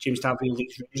until James Tavernier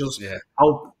leaves Rangers. Yeah.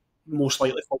 I'll most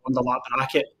likely fall under that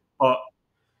bracket, but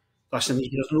listen,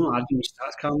 there's no arguing with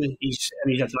stats, Carney. He's a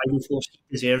driving force. He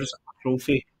deserves a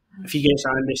trophy. If he gets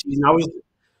that in this season,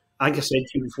 I think I said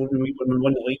to you before when we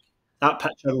won the league, that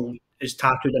picture is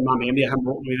tattooed in my memory of him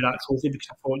walking away with that trophy because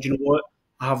I thought, you know what?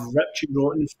 I have Richie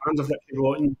Rotten, fans of Richie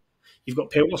Rotten. You've got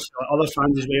Pelters, other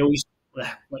fans as well. He's like,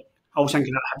 I was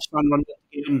thinking that Hibs fan run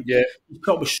him. Yeah. He's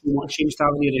put up with so much James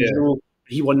Tavernier, you know,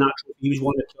 he won that trophy. He was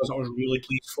one of the players that I was really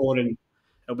pleased for, and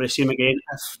it'll be the same again.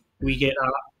 If we get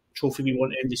that trophy we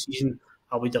want to end the season,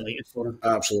 I'll be delighted for him.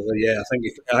 Absolutely, yeah. I think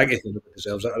he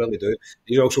deserves it. I really do.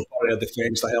 He's also part of the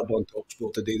defence. I heard on Top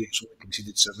Sport today that he's only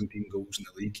conceded 17 goals in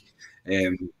the league.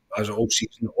 As all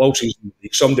season in the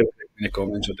league. Somebody will put in the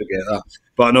comments, I do get that.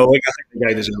 But no, I think the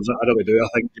guy deserves it. I really do. I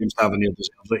think James Tavernier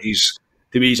deserves it.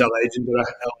 To me, he's a legend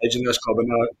of this club.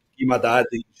 And my dad,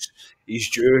 he's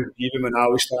due. Even when I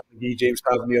was starting to give James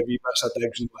Tavernier wee bits of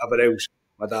digs and whatever else,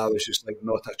 my dad was just like,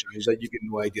 not a chance. Like, you get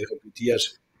no idea how good he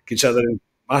is, considering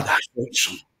my dad's been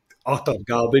some utter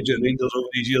garbage at Rangers over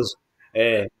these years.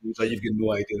 He's like, you've got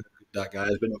no idea how good that guy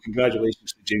is. But no,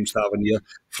 congratulations to James Tavernier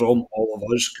from all of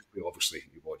us, because we obviously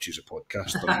he watches a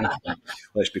podcast.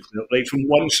 Let's be clear. Right from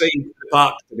one side of the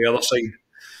park to the other side.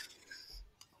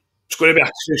 It's going to be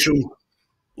a crucial.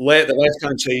 Let the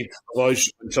left-hand side of us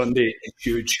on Sunday is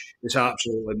huge. It's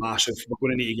absolutely massive. We're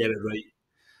going to need to get it right.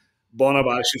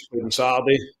 Barnabas is playing on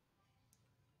Saturday.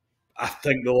 I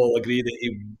think they'll all agree that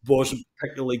he wasn't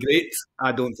particularly great.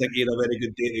 I don't think he had a very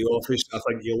good day at the office. I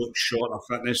think he looked short of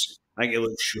fitness. I think he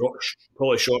looked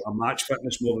probably short of match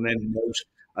fitness more than anything else.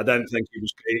 I didn't think he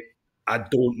was great. I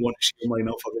don't want to see him line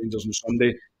up for Rangers on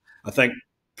Sunday. I think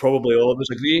probably all of us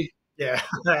agree. Yeah.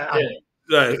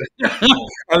 Right.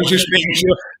 I was just making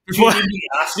sure. Before,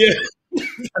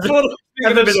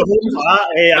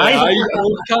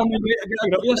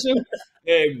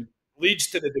 leads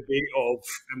to the debate of,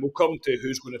 and we'll come to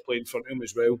who's going to play in front of him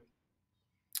as well.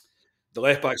 The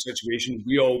left back situation,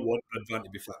 we all want Ridvan to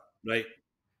be fit, right?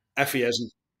 If he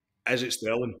isn't, is it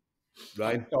Sterling,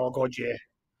 right? Oh God, yeah.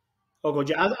 Do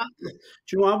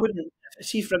you know, I wouldn't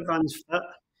see if Ridvan's fit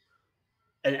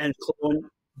and Clone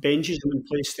benches him and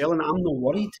plays Sterling. I'm not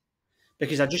worried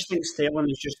because I just think Sterling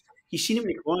is just. You've seen him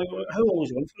make one. How long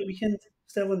was he on for the weekend,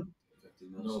 Sterling?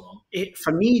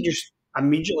 For me, just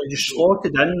immediately just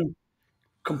slotted in,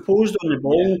 composed on the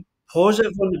ball,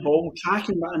 positive on the ball,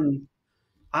 tracking that, and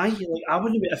I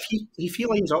wouldn't be if he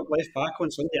lines up left back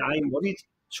on Sunday. I ain't worried.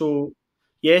 So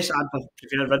yes, I'd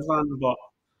prefer Ridvan, but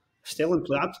Sterling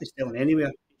I'd play Sterling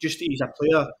anywhere. He's a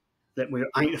player that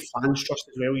I think the fans trust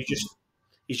as well.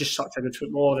 He's just such a good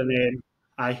footballer, and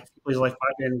if he plays left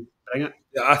back, then bring it.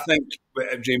 Yeah, I think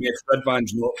Jamie, if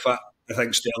Ridvan's not fit, I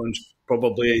think Sterling's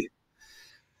probably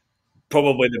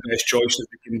the best choice that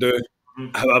we can do.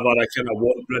 Mm-hmm. However, I kind of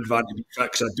want Ridvan to be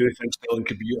fit because I do think Sterling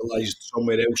could be utilised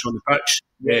somewhere else on the pitch,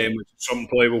 which some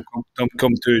play will come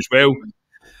to as well.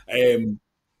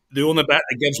 The only bit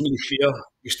that gives me fear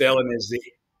with Sterling is that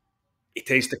he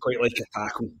tends to quite like a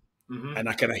tackle in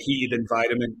a kind of heated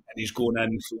environment, and he's going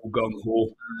in full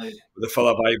gung-ho with the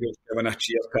Philip Ivers giving a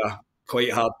cheer to a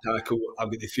quite hard tackle. I've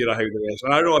got the fear of how the refs,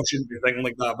 and I shouldn't be thinking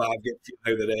like that, but I've got the fear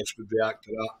how the refs would react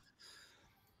to that.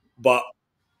 But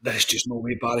there's just no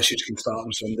way Barisic can start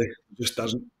on Sunday. It just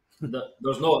doesn't.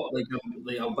 There's not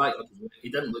I'm back. He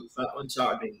didn't look fit on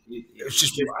Saturday. It was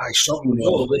just something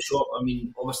all wrong. over the shop. I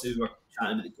mean, obviously we were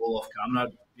chatting about the goal off camera.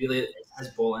 Really, it's his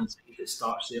ball inside that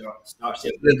starts there.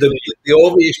 The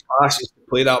obvious pass is to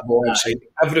play that ball inside.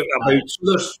 Everything about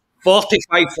there's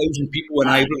 45,000 people in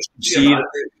Ibrox can see that.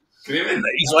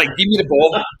 He's like, give me the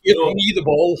ball. Give me the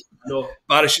ball. No.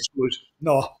 Barisic goes,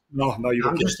 no, you're I'm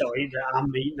okay. just delighted that I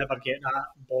might never get that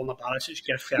ball in Barisic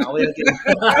gift for Ali again.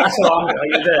 So I'm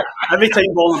delighted. Every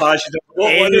time ball in Barisic,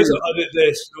 what is it about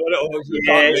this?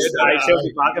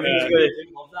 Celtic back.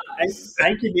 I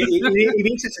think he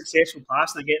makes a successful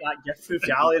pass and I get that gift through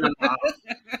for Ali and I'm like,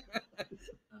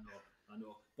 I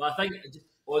know. But I think,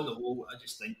 on the whole, I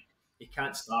just think he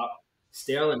can't start.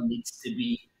 Sterling needs to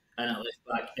be in at left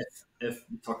back if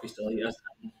the Turkish delight is.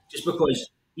 Just because,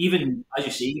 even, as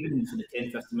you say, even for the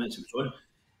 10-15 minutes it was on,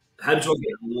 Hibs were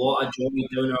getting a lot of joy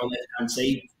down our left hand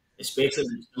side, especially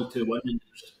when it's still 2-1 and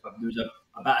there was a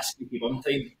bit of squeaky bum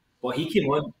time. But he came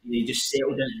on and he just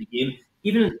settled into the game.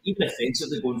 Even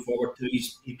offensively going forward too,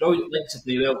 he's brilliant, likes to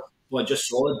play well, but just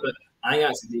solid. But I think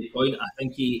that's a great point.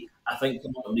 I think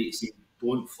come on, to say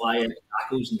don't fly into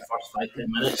tackles in the first 5-10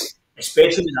 minutes,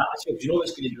 especially with that attitude. You know what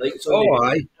it's going to be like. So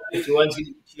everyone's going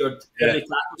to get cheered. Every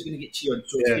tackle's going to get cheered.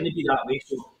 So it's going to be that way.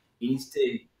 So he needs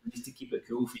to keep it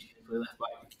cool if he's going to play left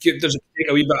back. Does it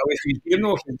take a wee bit away from his game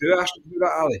though if you do ask him to do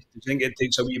that, Ali? Do you think it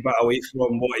takes a wee bit away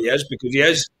from what he is? Because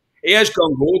he is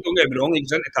gung-ho, don't get me wrong,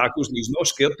 he's into tackles and he's not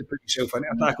scared to put himself into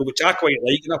a tackle, which I quite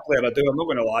like in a player, I do, I'm not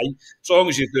going to lie, as long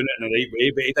as he's doing it in the right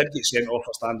way. But he did get sent off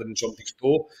for standing in somebody's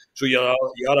toe, so you are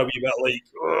a wee bit like,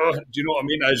 do you know what I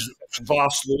mean? As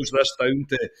VAR slows this down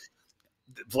to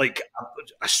like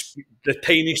the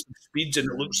tiniest of speeds and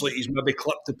it looks like he's maybe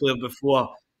clipped the player before,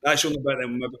 that's the only bit that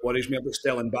maybe worries me about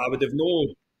Sterling. But I would have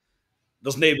known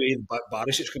there's no way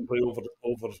Barisic can play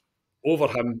over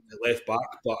him at left back,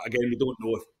 but again, we don't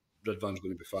know if Ridvan's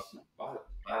going to be fit.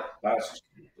 Barisic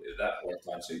can play that left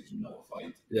hand side is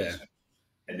nullified. Yeah.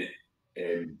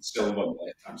 And Silva on the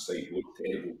left hand side looked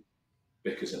terrible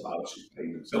because of Barisic's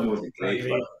behind him. Silva wasn't great,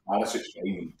 but Barisic's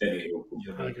behind him didn't help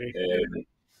him.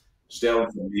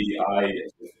 Sterling for me,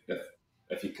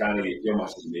 if he can't,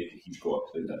 Yilmaz doesn't make it, he's got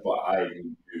to play that. But I agree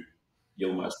with you.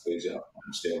 Yilmaz plays it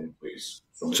and Sterling plays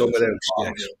somewhere else.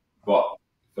 Yes. But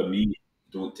for me,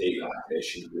 don't take that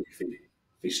aggression away from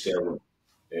Sterling.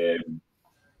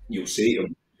 You'll say to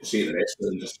him, you'll say to the rest of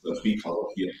them, just there's wee colour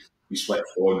here, we switch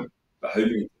on. But how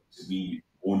many times we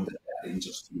owned that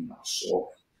Rangers team are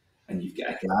soft? And you've got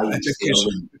a guy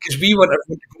because we want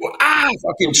everyone to go,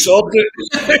 fucking sobbed it.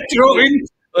 Do you know what I mean?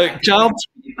 Like, Charles,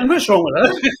 and what's wrong with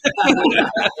that?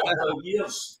 For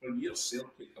years,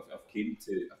 Celtic have came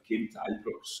to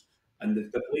Ibrox and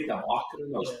they've played a marker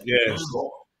in us. Yeah.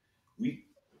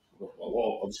 We're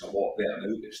obviously a lot better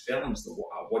now, but Sterling's the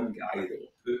one guy that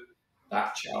will put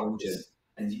that challenge in.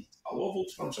 And a lot of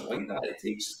old firms are like that. It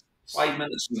takes 5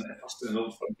 minutes in the first in an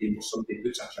old firm game where somebody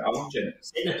puts a challenge in.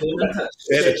 Set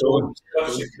the tone.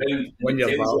 When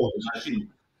you're valid.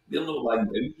 They're not lying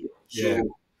down here.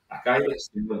 So a guy like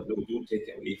Sterling, don't take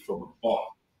it away from him. But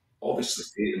obviously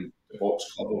taking the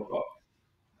box cover, but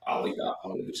I like that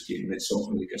part of this game. It's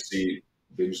something like I say,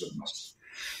 Rangers have missed.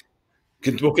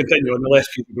 We'll continue on the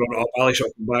left. People brought it up. Ali shot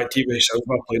back to with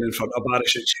Silva playing in front of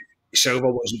Barisic. Silva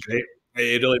wasn't great.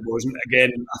 He really wasn't.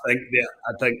 Again, I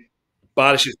think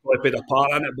Barisic probably played a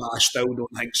part in it, but I still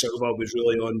don't think Silva was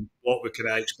really on what we could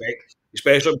expect,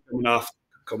 especially coming off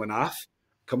the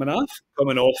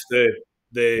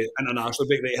international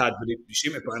break that he had. But he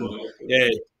seemed to put in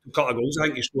a couple of goals. I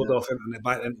think he scored off him in the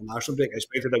back of the international break. I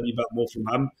expected a wee bit more from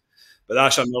him, but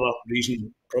that's another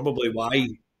reason probably why.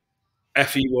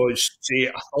 If he was, say,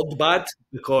 a third bad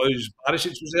because Barisic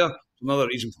was there, it's another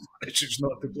reason for Barisic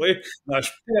not to play.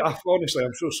 Honestly,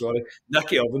 I'm so sorry.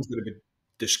 Nicky Irvin's going to be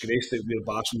disgraced that we're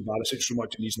bashing Barisic so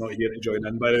much and he's not here to join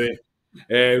in, by the way.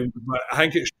 But I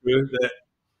think it's true that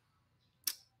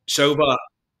Silva,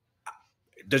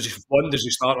 does he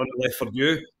start on the left for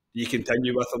you? Do you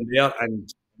continue with him there?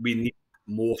 And we need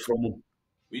more from him.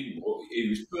 He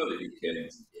was poor the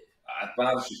weekend.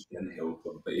 Barisic didn't help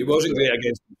him, but he wasn't great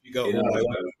against Benfica. I was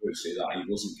going to say that he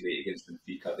wasn't great against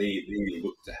Benfica. They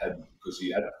looked to him because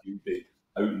he had a few days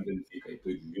out in Benfica. He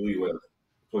played really well.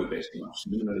 Probably the best game I've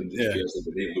seen in the Rangers,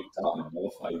 but they looked at him and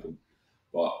nullified him.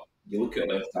 But you look at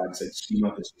the left hand side schema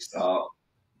as we start.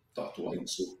 I don't think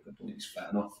so. I don't think he's fit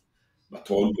enough.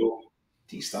 Matondo,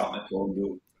 do you start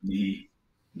Matondo? Me,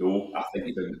 no. I think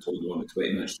he bring Matondo on the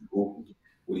 20 minutes to go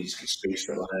when he's got space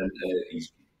for land.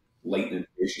 He's lightning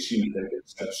pace. You see me there,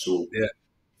 so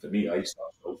for me, I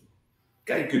start.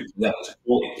 Guy good player.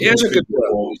 He is a good player.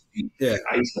 always been. Yeah.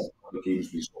 I think the games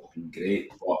we've sort of been great,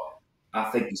 but I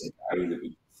think he's a guy that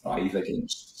would thrive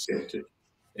against Celtic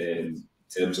in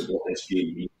terms of what this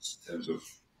game means, in terms of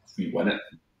if we win it,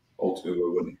 ultimately we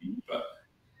win the league. But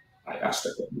I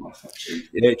stick with him left hand side.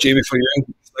 Yeah, Jamie, for you,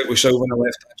 like we saw on the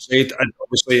left hand side, and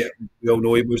obviously we all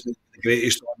know he was the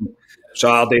greatest on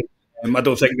Saturday. I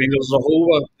don't think Rangers as a whole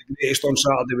were the greatest on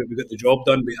Saturday, but we got the job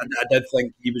done. But I did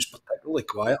think he was particularly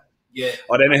quiet. Yeah.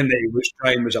 Or anything that he was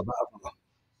trying was a bit of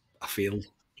a fail.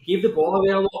 He gave the ball away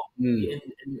a lot, and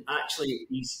actually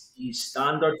his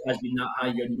standard has been that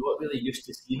high. You're not really used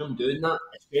to seeing him doing that,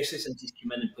 especially since he's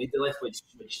come in and played the left, which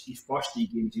his first 3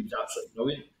 games he was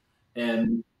absolutely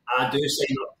brilliant. I do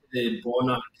sign up to the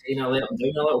Bonner, kind of let him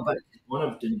down a little bit.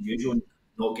 Bonner doing the usual,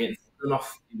 not getting forward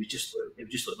enough. He was just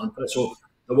looking on for it. So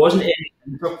there wasn't any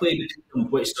interplay between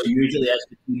them, which there usually is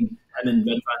between him and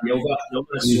Red Van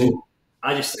Yilmaz. So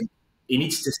I just think he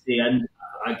needs to stay in.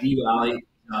 I agree with Ali.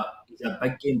 He's a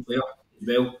big game player as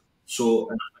well. So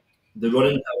the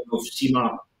running power of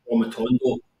Sima or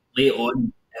Matondo late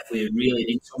on, if we really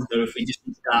need something, or if we just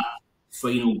need that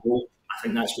final goal, I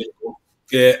think that's where to go.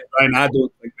 Yeah, and I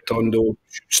don't think Matondo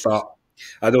should start.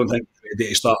 I don't think he's ready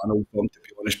to start an Old Firm, to be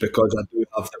honest, because I do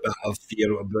have a bit of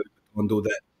fear about Matondo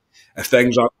that if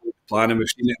things aren't going to plan, and we've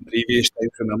seen it in previous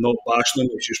times, and I'm not bashing him,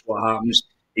 it's just what happens.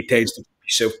 He tends to keep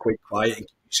himself quite quiet and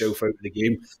keep himself out of the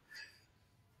game.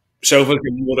 Silver's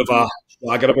got more of a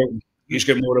swagger about him. He's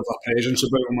got more of a presence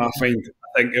about him, I find.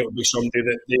 I think it'll be somebody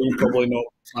that they'll probably not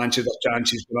fancy their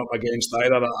chances going up against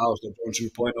either. Alistair Johnson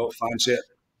will probably not fancy it.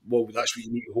 Well, that's what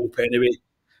you need to hope anyway.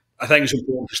 I think it's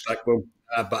important to stick with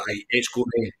him, but it's going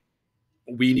to.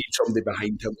 We need somebody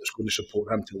behind him that's going to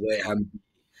support him to let him be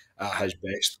at his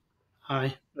best.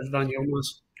 Aye, with Van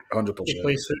Yilmaz. 100%.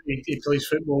 He plays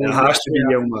football. It has to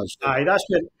be Yilmaz. Aye, that's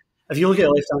where. If you look at the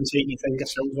left hand side, you think of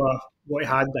Silva, what he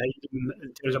had behind him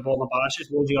in terms of Borna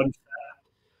Barisic, was he unfit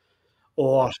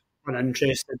or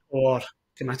uninterested or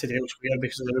committed elsewhere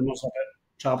because of the rumours about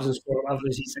Trabzonspor or whatever,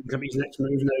 as he thinks about his next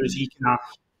move now, is he kind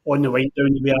of on the wind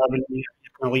down the way when you're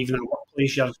kind of leaving a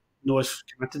workplace, you're not as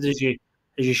committed as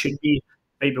you should be.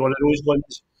 Might be one of those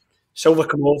ones. Silva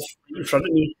come off right in front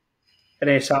of me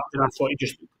and Saturday, and I thought he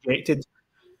just projected.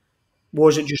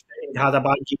 Was it just that he had a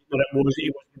bad game, or it was that he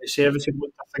wasn't going to service him?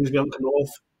 Things weren't coming off.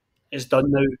 It's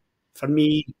done now. For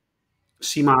me,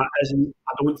 Sima isn't.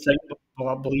 I don't think. Well,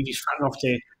 I believe he's fit enough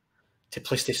to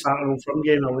play to start an Old Firm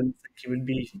game. I wouldn't think he would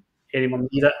be anyone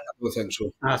near it. I don't think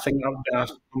so. I think that would be a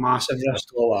massive risk.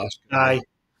 I'll ask.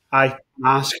 Aye, an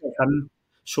ask of him.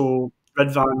 So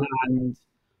Ridvan and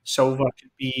Silva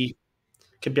could be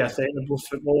a threat. They're both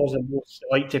footballers. They both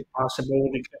like to pass the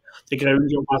ball. The ground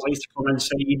Yilmaz likes to come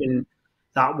inside, and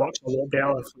that works a lot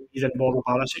better than Borna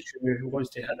Barisic, who wants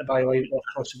to hit the byline or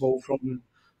cross the ball from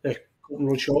the Colton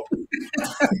Road shop.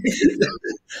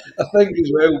 I think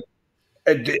as well,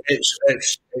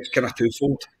 it's kind of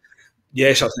twofold.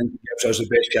 Yes, I think it gives us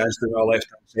the best chance to our left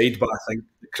hand side, but I think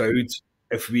the crowd,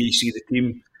 if we see the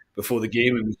team before the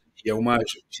game and we see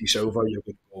Yilmaz, we see Silva, you're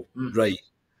going to go, right,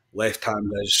 left hand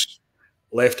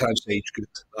side's good.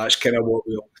 That's kind of what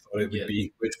we all thought it would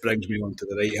be, which brings me on to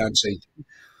the right hand side.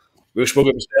 We've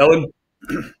spoken with Sterling.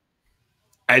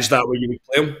 Is that where you would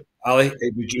play him, Ali?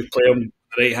 Would you play him on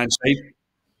the right hand side?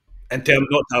 In terms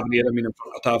not to have near him in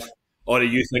front of Tav, or are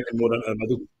you thinking more into the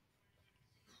middle?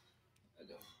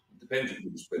 It depends on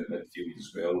who's playing midfield as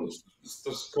well.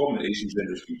 There's combinations when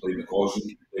there's people playing McCausland,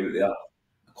 you can play with there.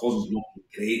 McCausland's not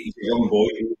great, he's a young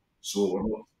boy, so we're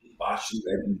not bashing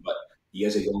him, but he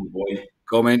is a young boy.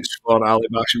 Comments for Ali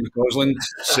bashing McCausland?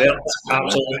 Cert,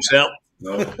 absolutely cert.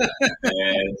 No.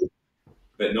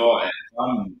 But no,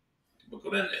 we're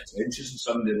going into the trenches on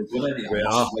Sunday. We're going into the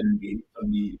worst win game for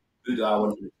me. Who do I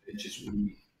want in the trenches with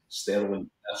me? Sterling,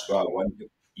 that's where I want him.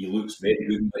 He looks very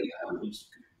good, but he looks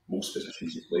most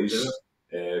positions he plays.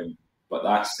 But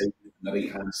that side, on the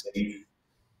right hand side,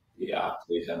 I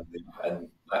play him. And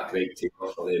that Greg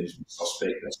Taylor for them has been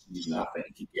suspect this season. I think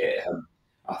he could get him.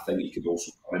 I think he could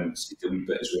also come in and sit a wee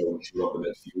bit as well and shore up the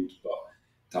midfield. But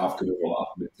Tav could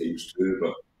overlap him at times too.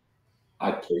 But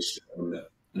I'd play Sterling there.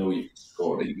 I know you've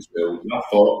got right as well. And I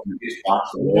thought when he gets back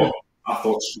to the law, I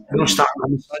thought I'm not starting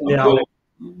on Sunday. I was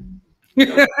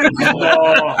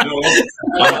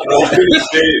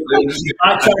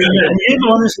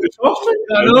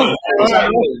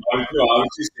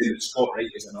just saying that Scott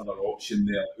Wright is another option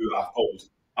there who I thought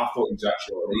he was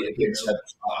actually all right against him.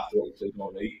 I thought he played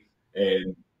all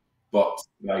right. But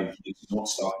Ryan, he's not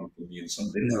starting for me on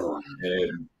Sunday. No.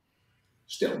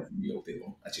 Sterling for me all day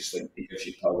long. I just think he gives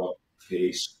you power,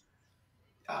 pace.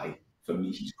 For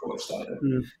me, he's got to start it.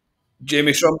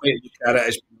 Jamie, some might look at it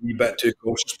as a wee bit too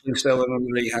cautious playing Sterling on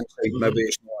the right hand side. Maybe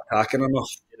it's not attacking enough.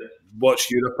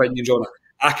 What's your opinions on it?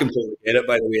 I completely get it,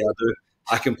 by the way, I do.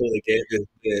 I completely get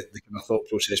the kind of thought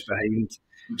process behind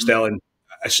Sterling.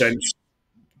 Since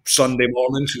Sunday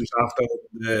morning, since after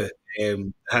the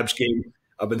Hibs game,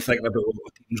 I've been thinking about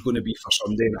what the team's going to be for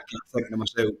Sunday, and I keep thinking to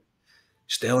myself,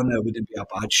 Sterling there wouldn't be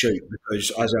a bad shout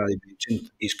because, as I mentioned,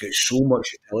 he's got so much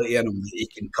utility in him that he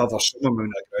can cover some amount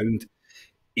of ground.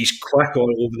 He's quick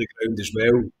all over the ground as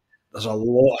well. There's a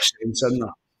lot of sense in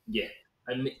that. Yeah,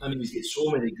 I mean, he's got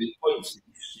so many good points that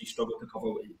he's struggled to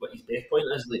cover what his best point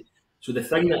is. Like, so the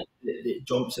thing that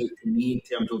jumps out to me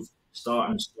in terms of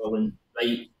starting Sterling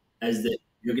right is that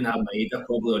you're going to have Maeda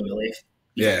probably on your left.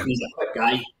 He's a quick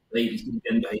guy, right? He's going to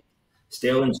be in behind.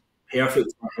 Sterling's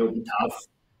perfect for helping to have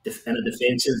in a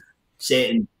defensive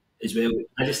setting as well.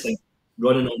 I just think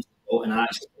running on the ball and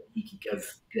actually he could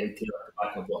give Greg Taylor the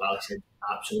back of what Alex said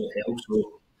absolute hell.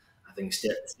 So I think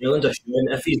Sterling's a shoe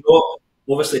in. If he's not,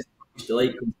 obviously,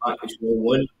 Delight comes back, which we all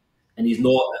want, and he's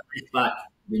not at left back,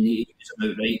 we need to use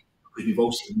him outright because we've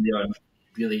all seen him there. And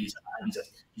really, he's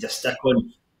a stick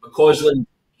on. McCausland,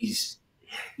 he's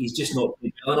just not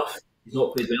played well enough. He's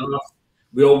not played well enough.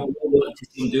 We all want to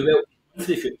see him do well for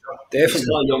the future. Definitely. He's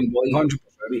still a young boy. 100%.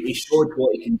 He showed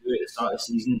what he can do at the start of the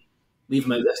season. Leave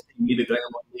him out this time, maybe bring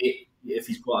him up late if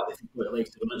he's got legs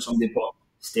to run at somebody. But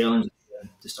Sterling's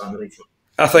to stand the right foot.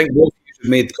 I think both of you have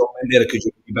made the comment there because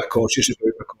you're a bit cautious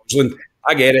about McCausland.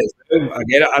 I get it. I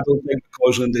get it. I don't think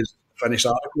McCausland is the finished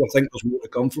article. I think there's more to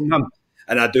come from him.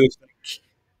 And I do think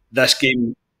this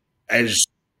game is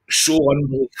so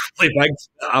unbelievably big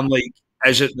that I'm like,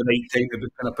 is it the right time to be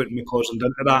kind of putting McCausland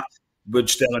into that? Would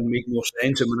Sterling make more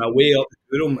sense? And when I weigh up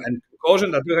the two of them, and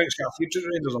McCausland, I do think he's got a future at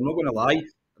Rangers, I'm not going to lie.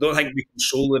 I don't think we can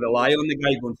solely rely on the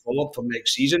guy going forward for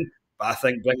next season, but I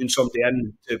think bringing somebody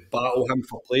in to battle him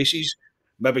for places,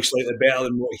 maybe slightly better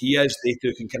than what he is, they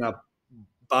two can kind of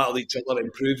battle each other,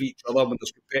 improve each other. When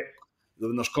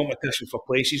there's competition for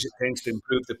places, it tends to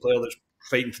improve the player that's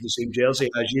fighting for the same jersey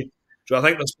as you. So I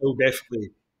think there's still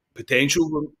definitely potential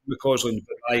with McCausland,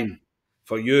 but Ryan,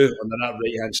 for you on that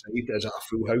right hand side, is it a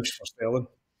full house for Sterling?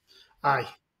 Aye.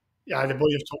 Yeah, the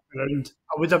boys have talked around.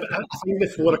 I think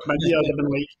before I come in here, I'd have been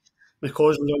like,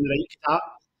 McCausland on the right.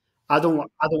 I don't like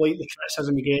the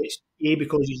criticism he gets. A,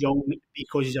 because he's young, B,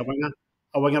 because he's a winger.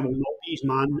 A winger will not be his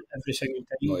man every single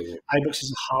time. No, Ibrox is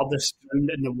the hardest ground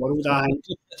in the world, I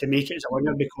think, to make it as a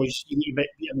winger because you need to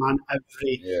beat a man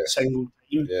every single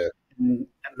time. Yeah. And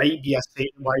it might be a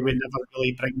statement why we never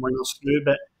really bring wingers through,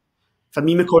 but for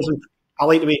me, McCausland, I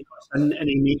like the way he cuts in and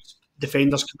he makes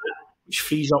defenders commit, which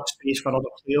frees up space for other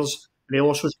players. And he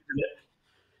also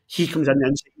he comes in the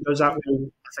inside and does that well.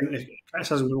 I think the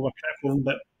criticism is overcritical of him,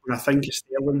 but when I think of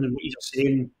Sterling and what he's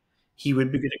saying, he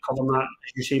would be good at covering that.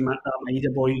 As you say, that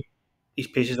Maeda boy, his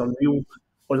pace is unreal.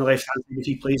 On the left hand side, if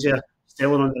he plays there,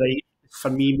 Sterling on the right, for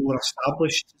me, more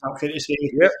established. Is that fair to say?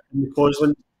 Yep. And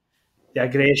McCausland, the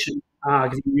aggression, I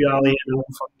agree with you, Ali, in an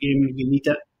all game, you need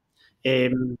it.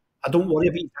 I don't worry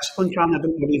about his discipline, Karen. I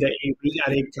don't worry that he will get a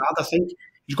red card. I think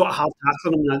he's got a hard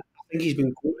tackle on him. I think he's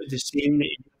been quoted as saying that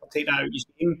he never take that out of his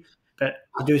game. But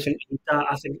I do think he needs that.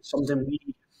 I think it's something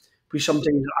we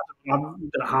sometimes, I've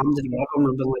been a hand in the rubber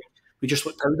and been like, we just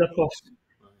look powder-puff.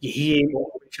 He ain't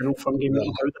what we know from game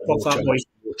powder-puff, that boy.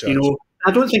 You know,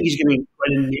 I don't think he's going to go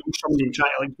in and nail somebody and try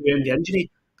to like do end the injury.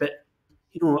 But,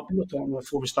 you know, we were talking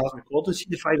before we started recording, see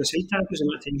the 5-a-side tackles and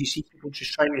that time you see people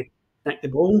just trying to nick the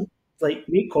ball. Like,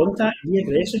 make contact, be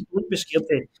aggressive, don't be scared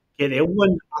to get the elbow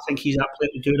in. I think he's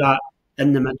absolutely to do that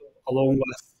in the middle, along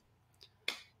with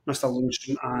Mr.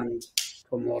 Lundstrom and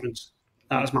Tom Lawrence.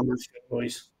 That is my midfield,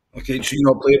 boys. Okay, so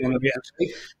you're not playing on the right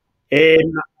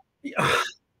side?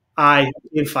 Aye,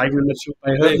 playing 5 in the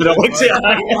midfield. But I would say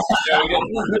aye.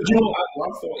 You know, I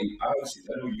thought I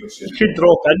know you're saying he could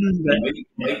drop in, but he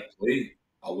might play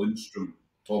a Lundstrom.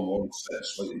 Tom Lawrence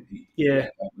sits slightly deep. Yeah.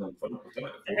 And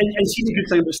see the good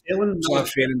thing about Sterling. So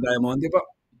that's fair in Diamondi, but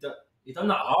he done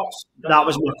that Hearts. That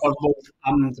was my curveball.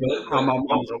 I'm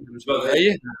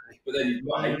But then you've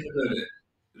got the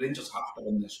Rangers have to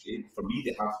win this game. For me,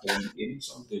 they have to win the game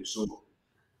someday. So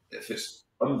if it's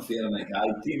unfair on a guy,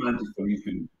 Diamondi for me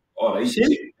been all right.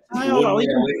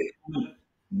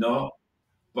 No,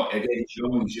 but again, he's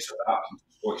young. He's just adapting to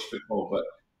Scottish football. But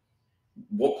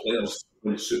what players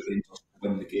will suit Rangers to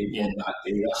win the game on that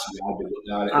day? That's the way I'll be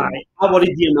looking at it. I worry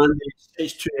Diamandi.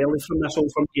 It's too early from this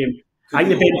Old Firm game. I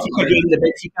think the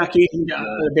Benfica game can get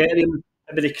the better of him.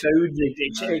 Maybe the crowd, the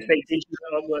expectations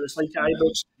of what it's like at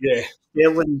Ibrox. Yeah.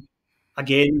 Sterling,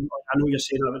 again, I know you're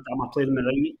saying I'm a player on the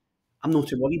right. I'm not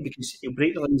too worried because he'll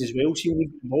break the lines as well. See him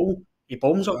leave the ball. he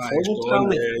bombs up forward,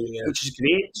 apparently, which is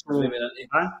great. So,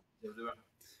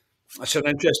 It's an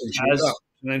interesting shout. As-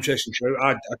 An interesting shout.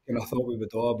 I kind of thought we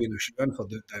would all have been a shoot-in for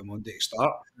Duke Down Monday to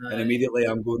start, and immediately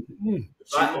I'm going,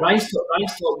 Ryan's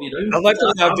talked me around.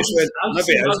 I've just went,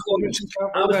 maybe it is Robinson I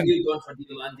was Carver then. really going for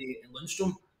Diolande and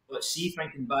Lundstrom, but see,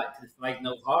 thinking back to the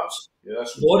 5-0 Hearts, Yeah,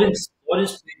 Lawrence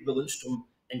played with Lundstrom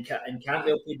and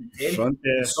Cantwell played the 10. Front,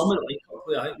 Some of the link-up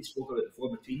play, I think we spoke about it before,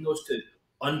 between those two,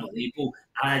 unbelievable.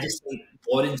 And I just think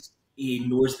Lawrence, he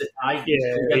knows the tie.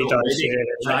 Yeah, he does.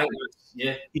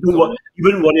 Yeah. You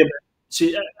wouldn't worry about. See,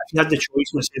 if you had the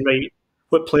choice and say, right,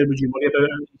 what player would you worry about?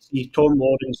 See, Tom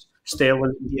Lawrence,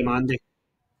 Sterling, and Diamande.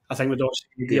 I think we'd all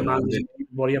say Diamande you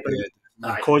worry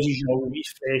about. Because he's young,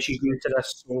 he's fresh, he's new to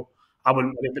this, so I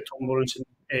wouldn't worry about Tom Lawrence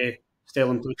and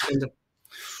Sterling.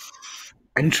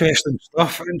 Interesting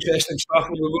stuff.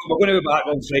 We're going to be back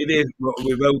on Friday.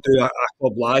 We will do a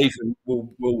club live, and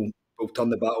we'll turn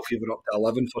the battle fever up to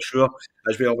 11 for sure.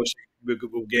 As we obviously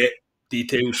we'll get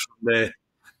details from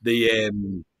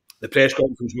the press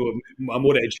conference. A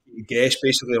more educated guess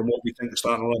basically on what we think the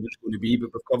starting 11 is going to be, but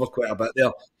we've covered quite a bit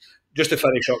there. Just to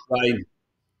finish up, Ryan,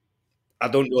 I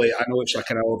know it's a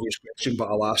kind of obvious question, but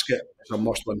I'll ask it. It's a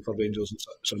must win for Rangers on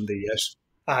Sunday, yes.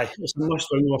 Aye, it's a must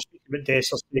win. We're speaking about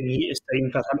Dessers today. It's time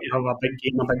for him to have a big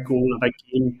game, a big goal, a big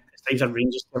game. It's time for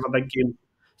Rangers to have a big game.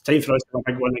 It's time for us to have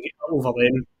a big one over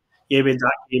them. Yeah, we had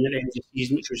that game at the end of the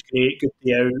season, which was great. Good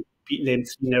day out, beating them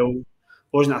 3-0.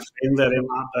 Wasn't a friendly or anything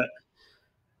like that, but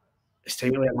it's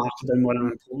time to let Marker down win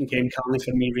an important game. Currently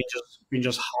for me,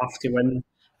 Rangers have to win,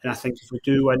 and I think if we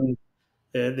do win,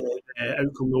 the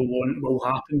outcome will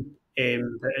happen.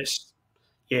 But it's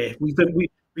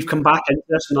we've come back into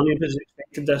this, and none of us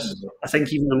expected this. I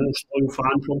think even the most loyal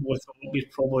fan probably thought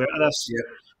we'd probably out of this. Yeah.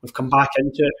 We've come back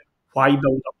into it. Why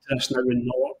build up to this now and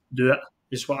not do it?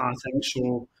 Is what I think.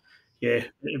 So yeah,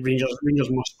 Rangers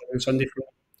must win on Sunday for it.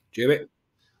 Jamie?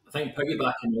 I think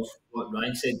piggybacking off what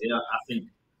Ryan said there,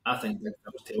 I think that I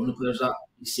was telling the players that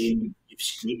he's saying you've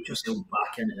scraped yourself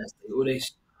back into this title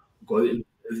race. Go out and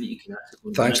prove that you can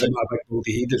actually. Thanks to my big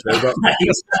bloody head as well.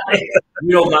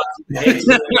 We're all back to the head.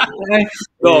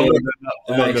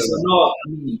 I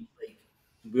mean, like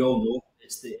we all know,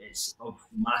 it's of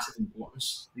massive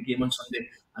importance. The game on Sunday.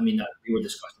 I mean, we were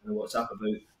discussing on WhatsApp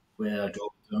about whether a draw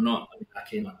or not. I mean, I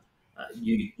kind of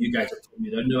you guys have told me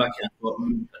down now. I kind of thought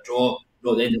a draw,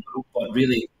 not the end of the world, but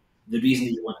really the reason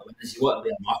that you want to win is you want to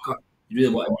be a marker. You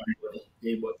really want to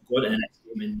go to the next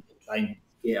game and try and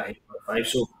get ahead of 5.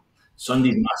 So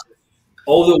Sunday's massive.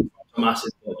 Although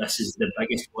massive, but this is the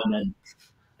biggest one in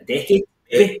a decade,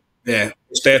 maybe. Yeah,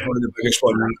 it's definitely the biggest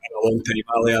one in a long time,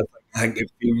 Ali. I think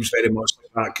it feels very much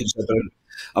like that, considering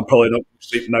I'm probably not going to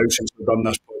sleep now since we've done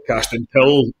this podcast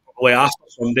until probably after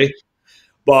Sunday.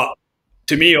 But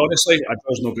to me, honestly, a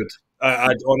draw's no good.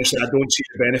 I honestly don't see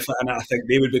the benefit in it. I think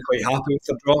they would be quite happy with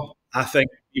the draw. I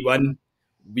think we win,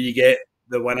 we get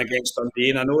the win against Dundee,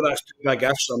 and I know that's two big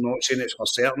ifs. I'm not saying it's for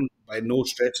certain by no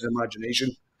stretch of the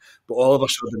imagination, but all of a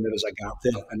sudden there is a gap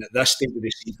there. And at this stage of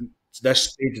the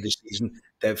season,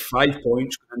 to have 5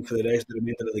 points going in for the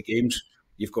remainder of the games,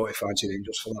 you've got to fancy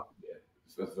Rangers for that.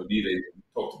 Yeah, for me, we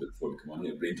talked about before we come on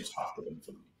here. Rangers have to win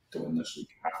for me to win this league.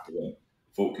 Have to win.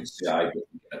 Folk can say, "I get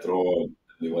a draw and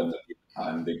they win the game,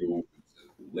 and they go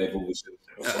level with it."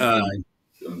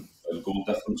 And goal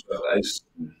difference, whatever it is.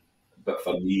 But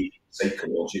for me,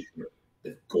 psychologically,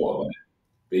 they've got to win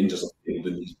it. Rangers have failed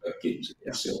in these big games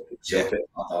against Celtic. Celtic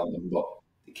had them, but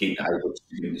they came to Ibrox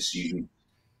during the season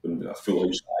when a full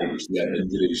house at Ibrox, they had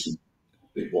injuries and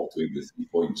they walked away with 3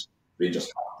 points. Rangers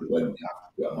have to win, they have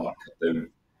to put a marker down.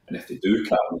 And if they do,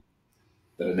 Cameron,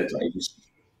 they're in the drivers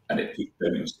and it peaked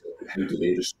down and Celtic. How do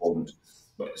they respond?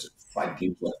 But is it 5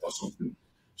 games left or something?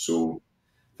 So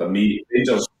for me,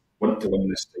 Rangers want to win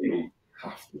this title,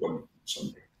 have to win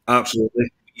Sunday.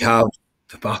 Absolutely. We have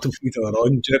the battlefield are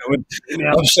on, gentlemen.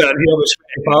 I'm sitting here with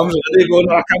sweaty palms already going,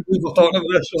 I can't believe we're talking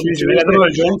about this.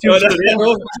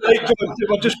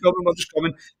 We're just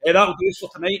coming. That'll do us for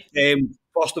tonight.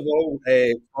 First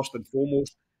and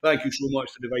foremost, thank you so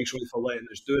much to the Viceroy for letting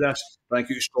us do this. Thank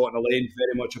you to Scott and Elaine,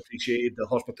 very much appreciated. The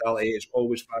hospitality is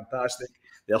always fantastic.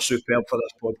 They're superb for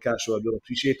this podcast, so I really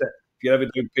appreciate it. If you're ever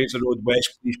down Pacer Road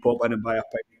West, please pop in and buy a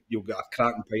pint. You'll get a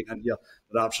cracking pint in here.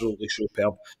 They're absolutely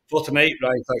superb. For tonight,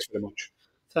 Ryan, thanks very much.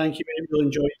 Thank you, mate. Really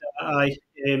enjoyed that.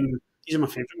 These are my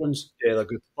favourite ones. Yeah, they're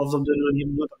good. Love them doing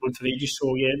them. Not done for ages,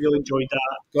 so yeah, really enjoyed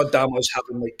that. God damn us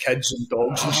having like kids and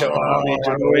dogs and shit like Life.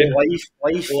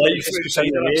 Inside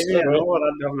the yeah, I know,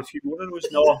 I'm having a few more of those.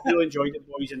 No, really enjoyed it,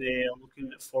 boys, and I'm looking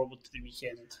forward to the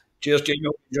weekend. Cheers, Jamie.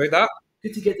 Enjoyed that.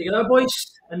 Good to get together, boys,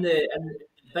 in the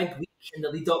big week in the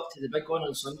lead up to the big one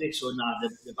on Sunday. So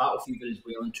the battle fever is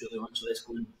well and truly on. So let's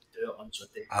go and do it on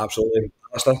Sunday. Absolutely.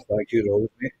 Alistair, thank you, Rob,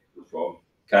 mate. No problem.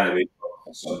 Can't wait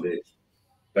for Sunday.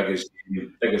 Biggest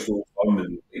game, biggest old fun,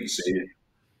 and like you say,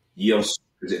 years,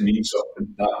 because it means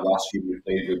something. That last game we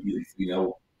played with really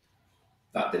 3-0,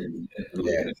 that didn't mean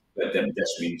it. But then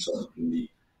this means something to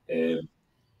me. And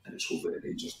it's hoping that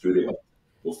they just do it.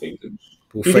 We'll find them.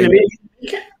 We'll You find can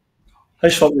make it.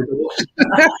 How's fun with We'll be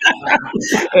back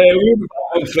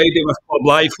on Friday with Club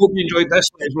Live. Hope you enjoyed this.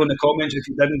 Let us know in the comments if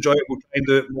you did enjoy it. We'll try and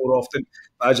do it more often.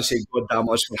 But as I say, God damn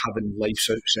us for having lives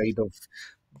outside of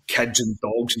kids and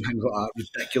dogs and things like that.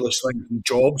 Ridiculous things and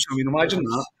jobs. I mean, imagine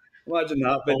that. Imagine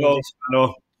that. But no, I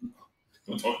know.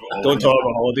 Don't talk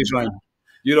about holidays, man.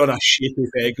 You're on a shaky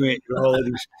peg, mate. Your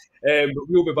holidays. But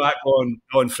we'll be back on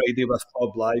Friday with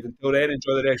Club Live. Until then,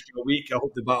 enjoy the rest of your week. I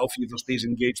hope the battle fever stays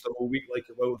engaged the whole week like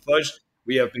it will with us.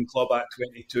 We have been Club at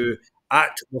 22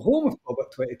 at the home of Club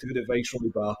at 22, the Viceroy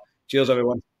Bar. Cheers,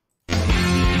 everyone.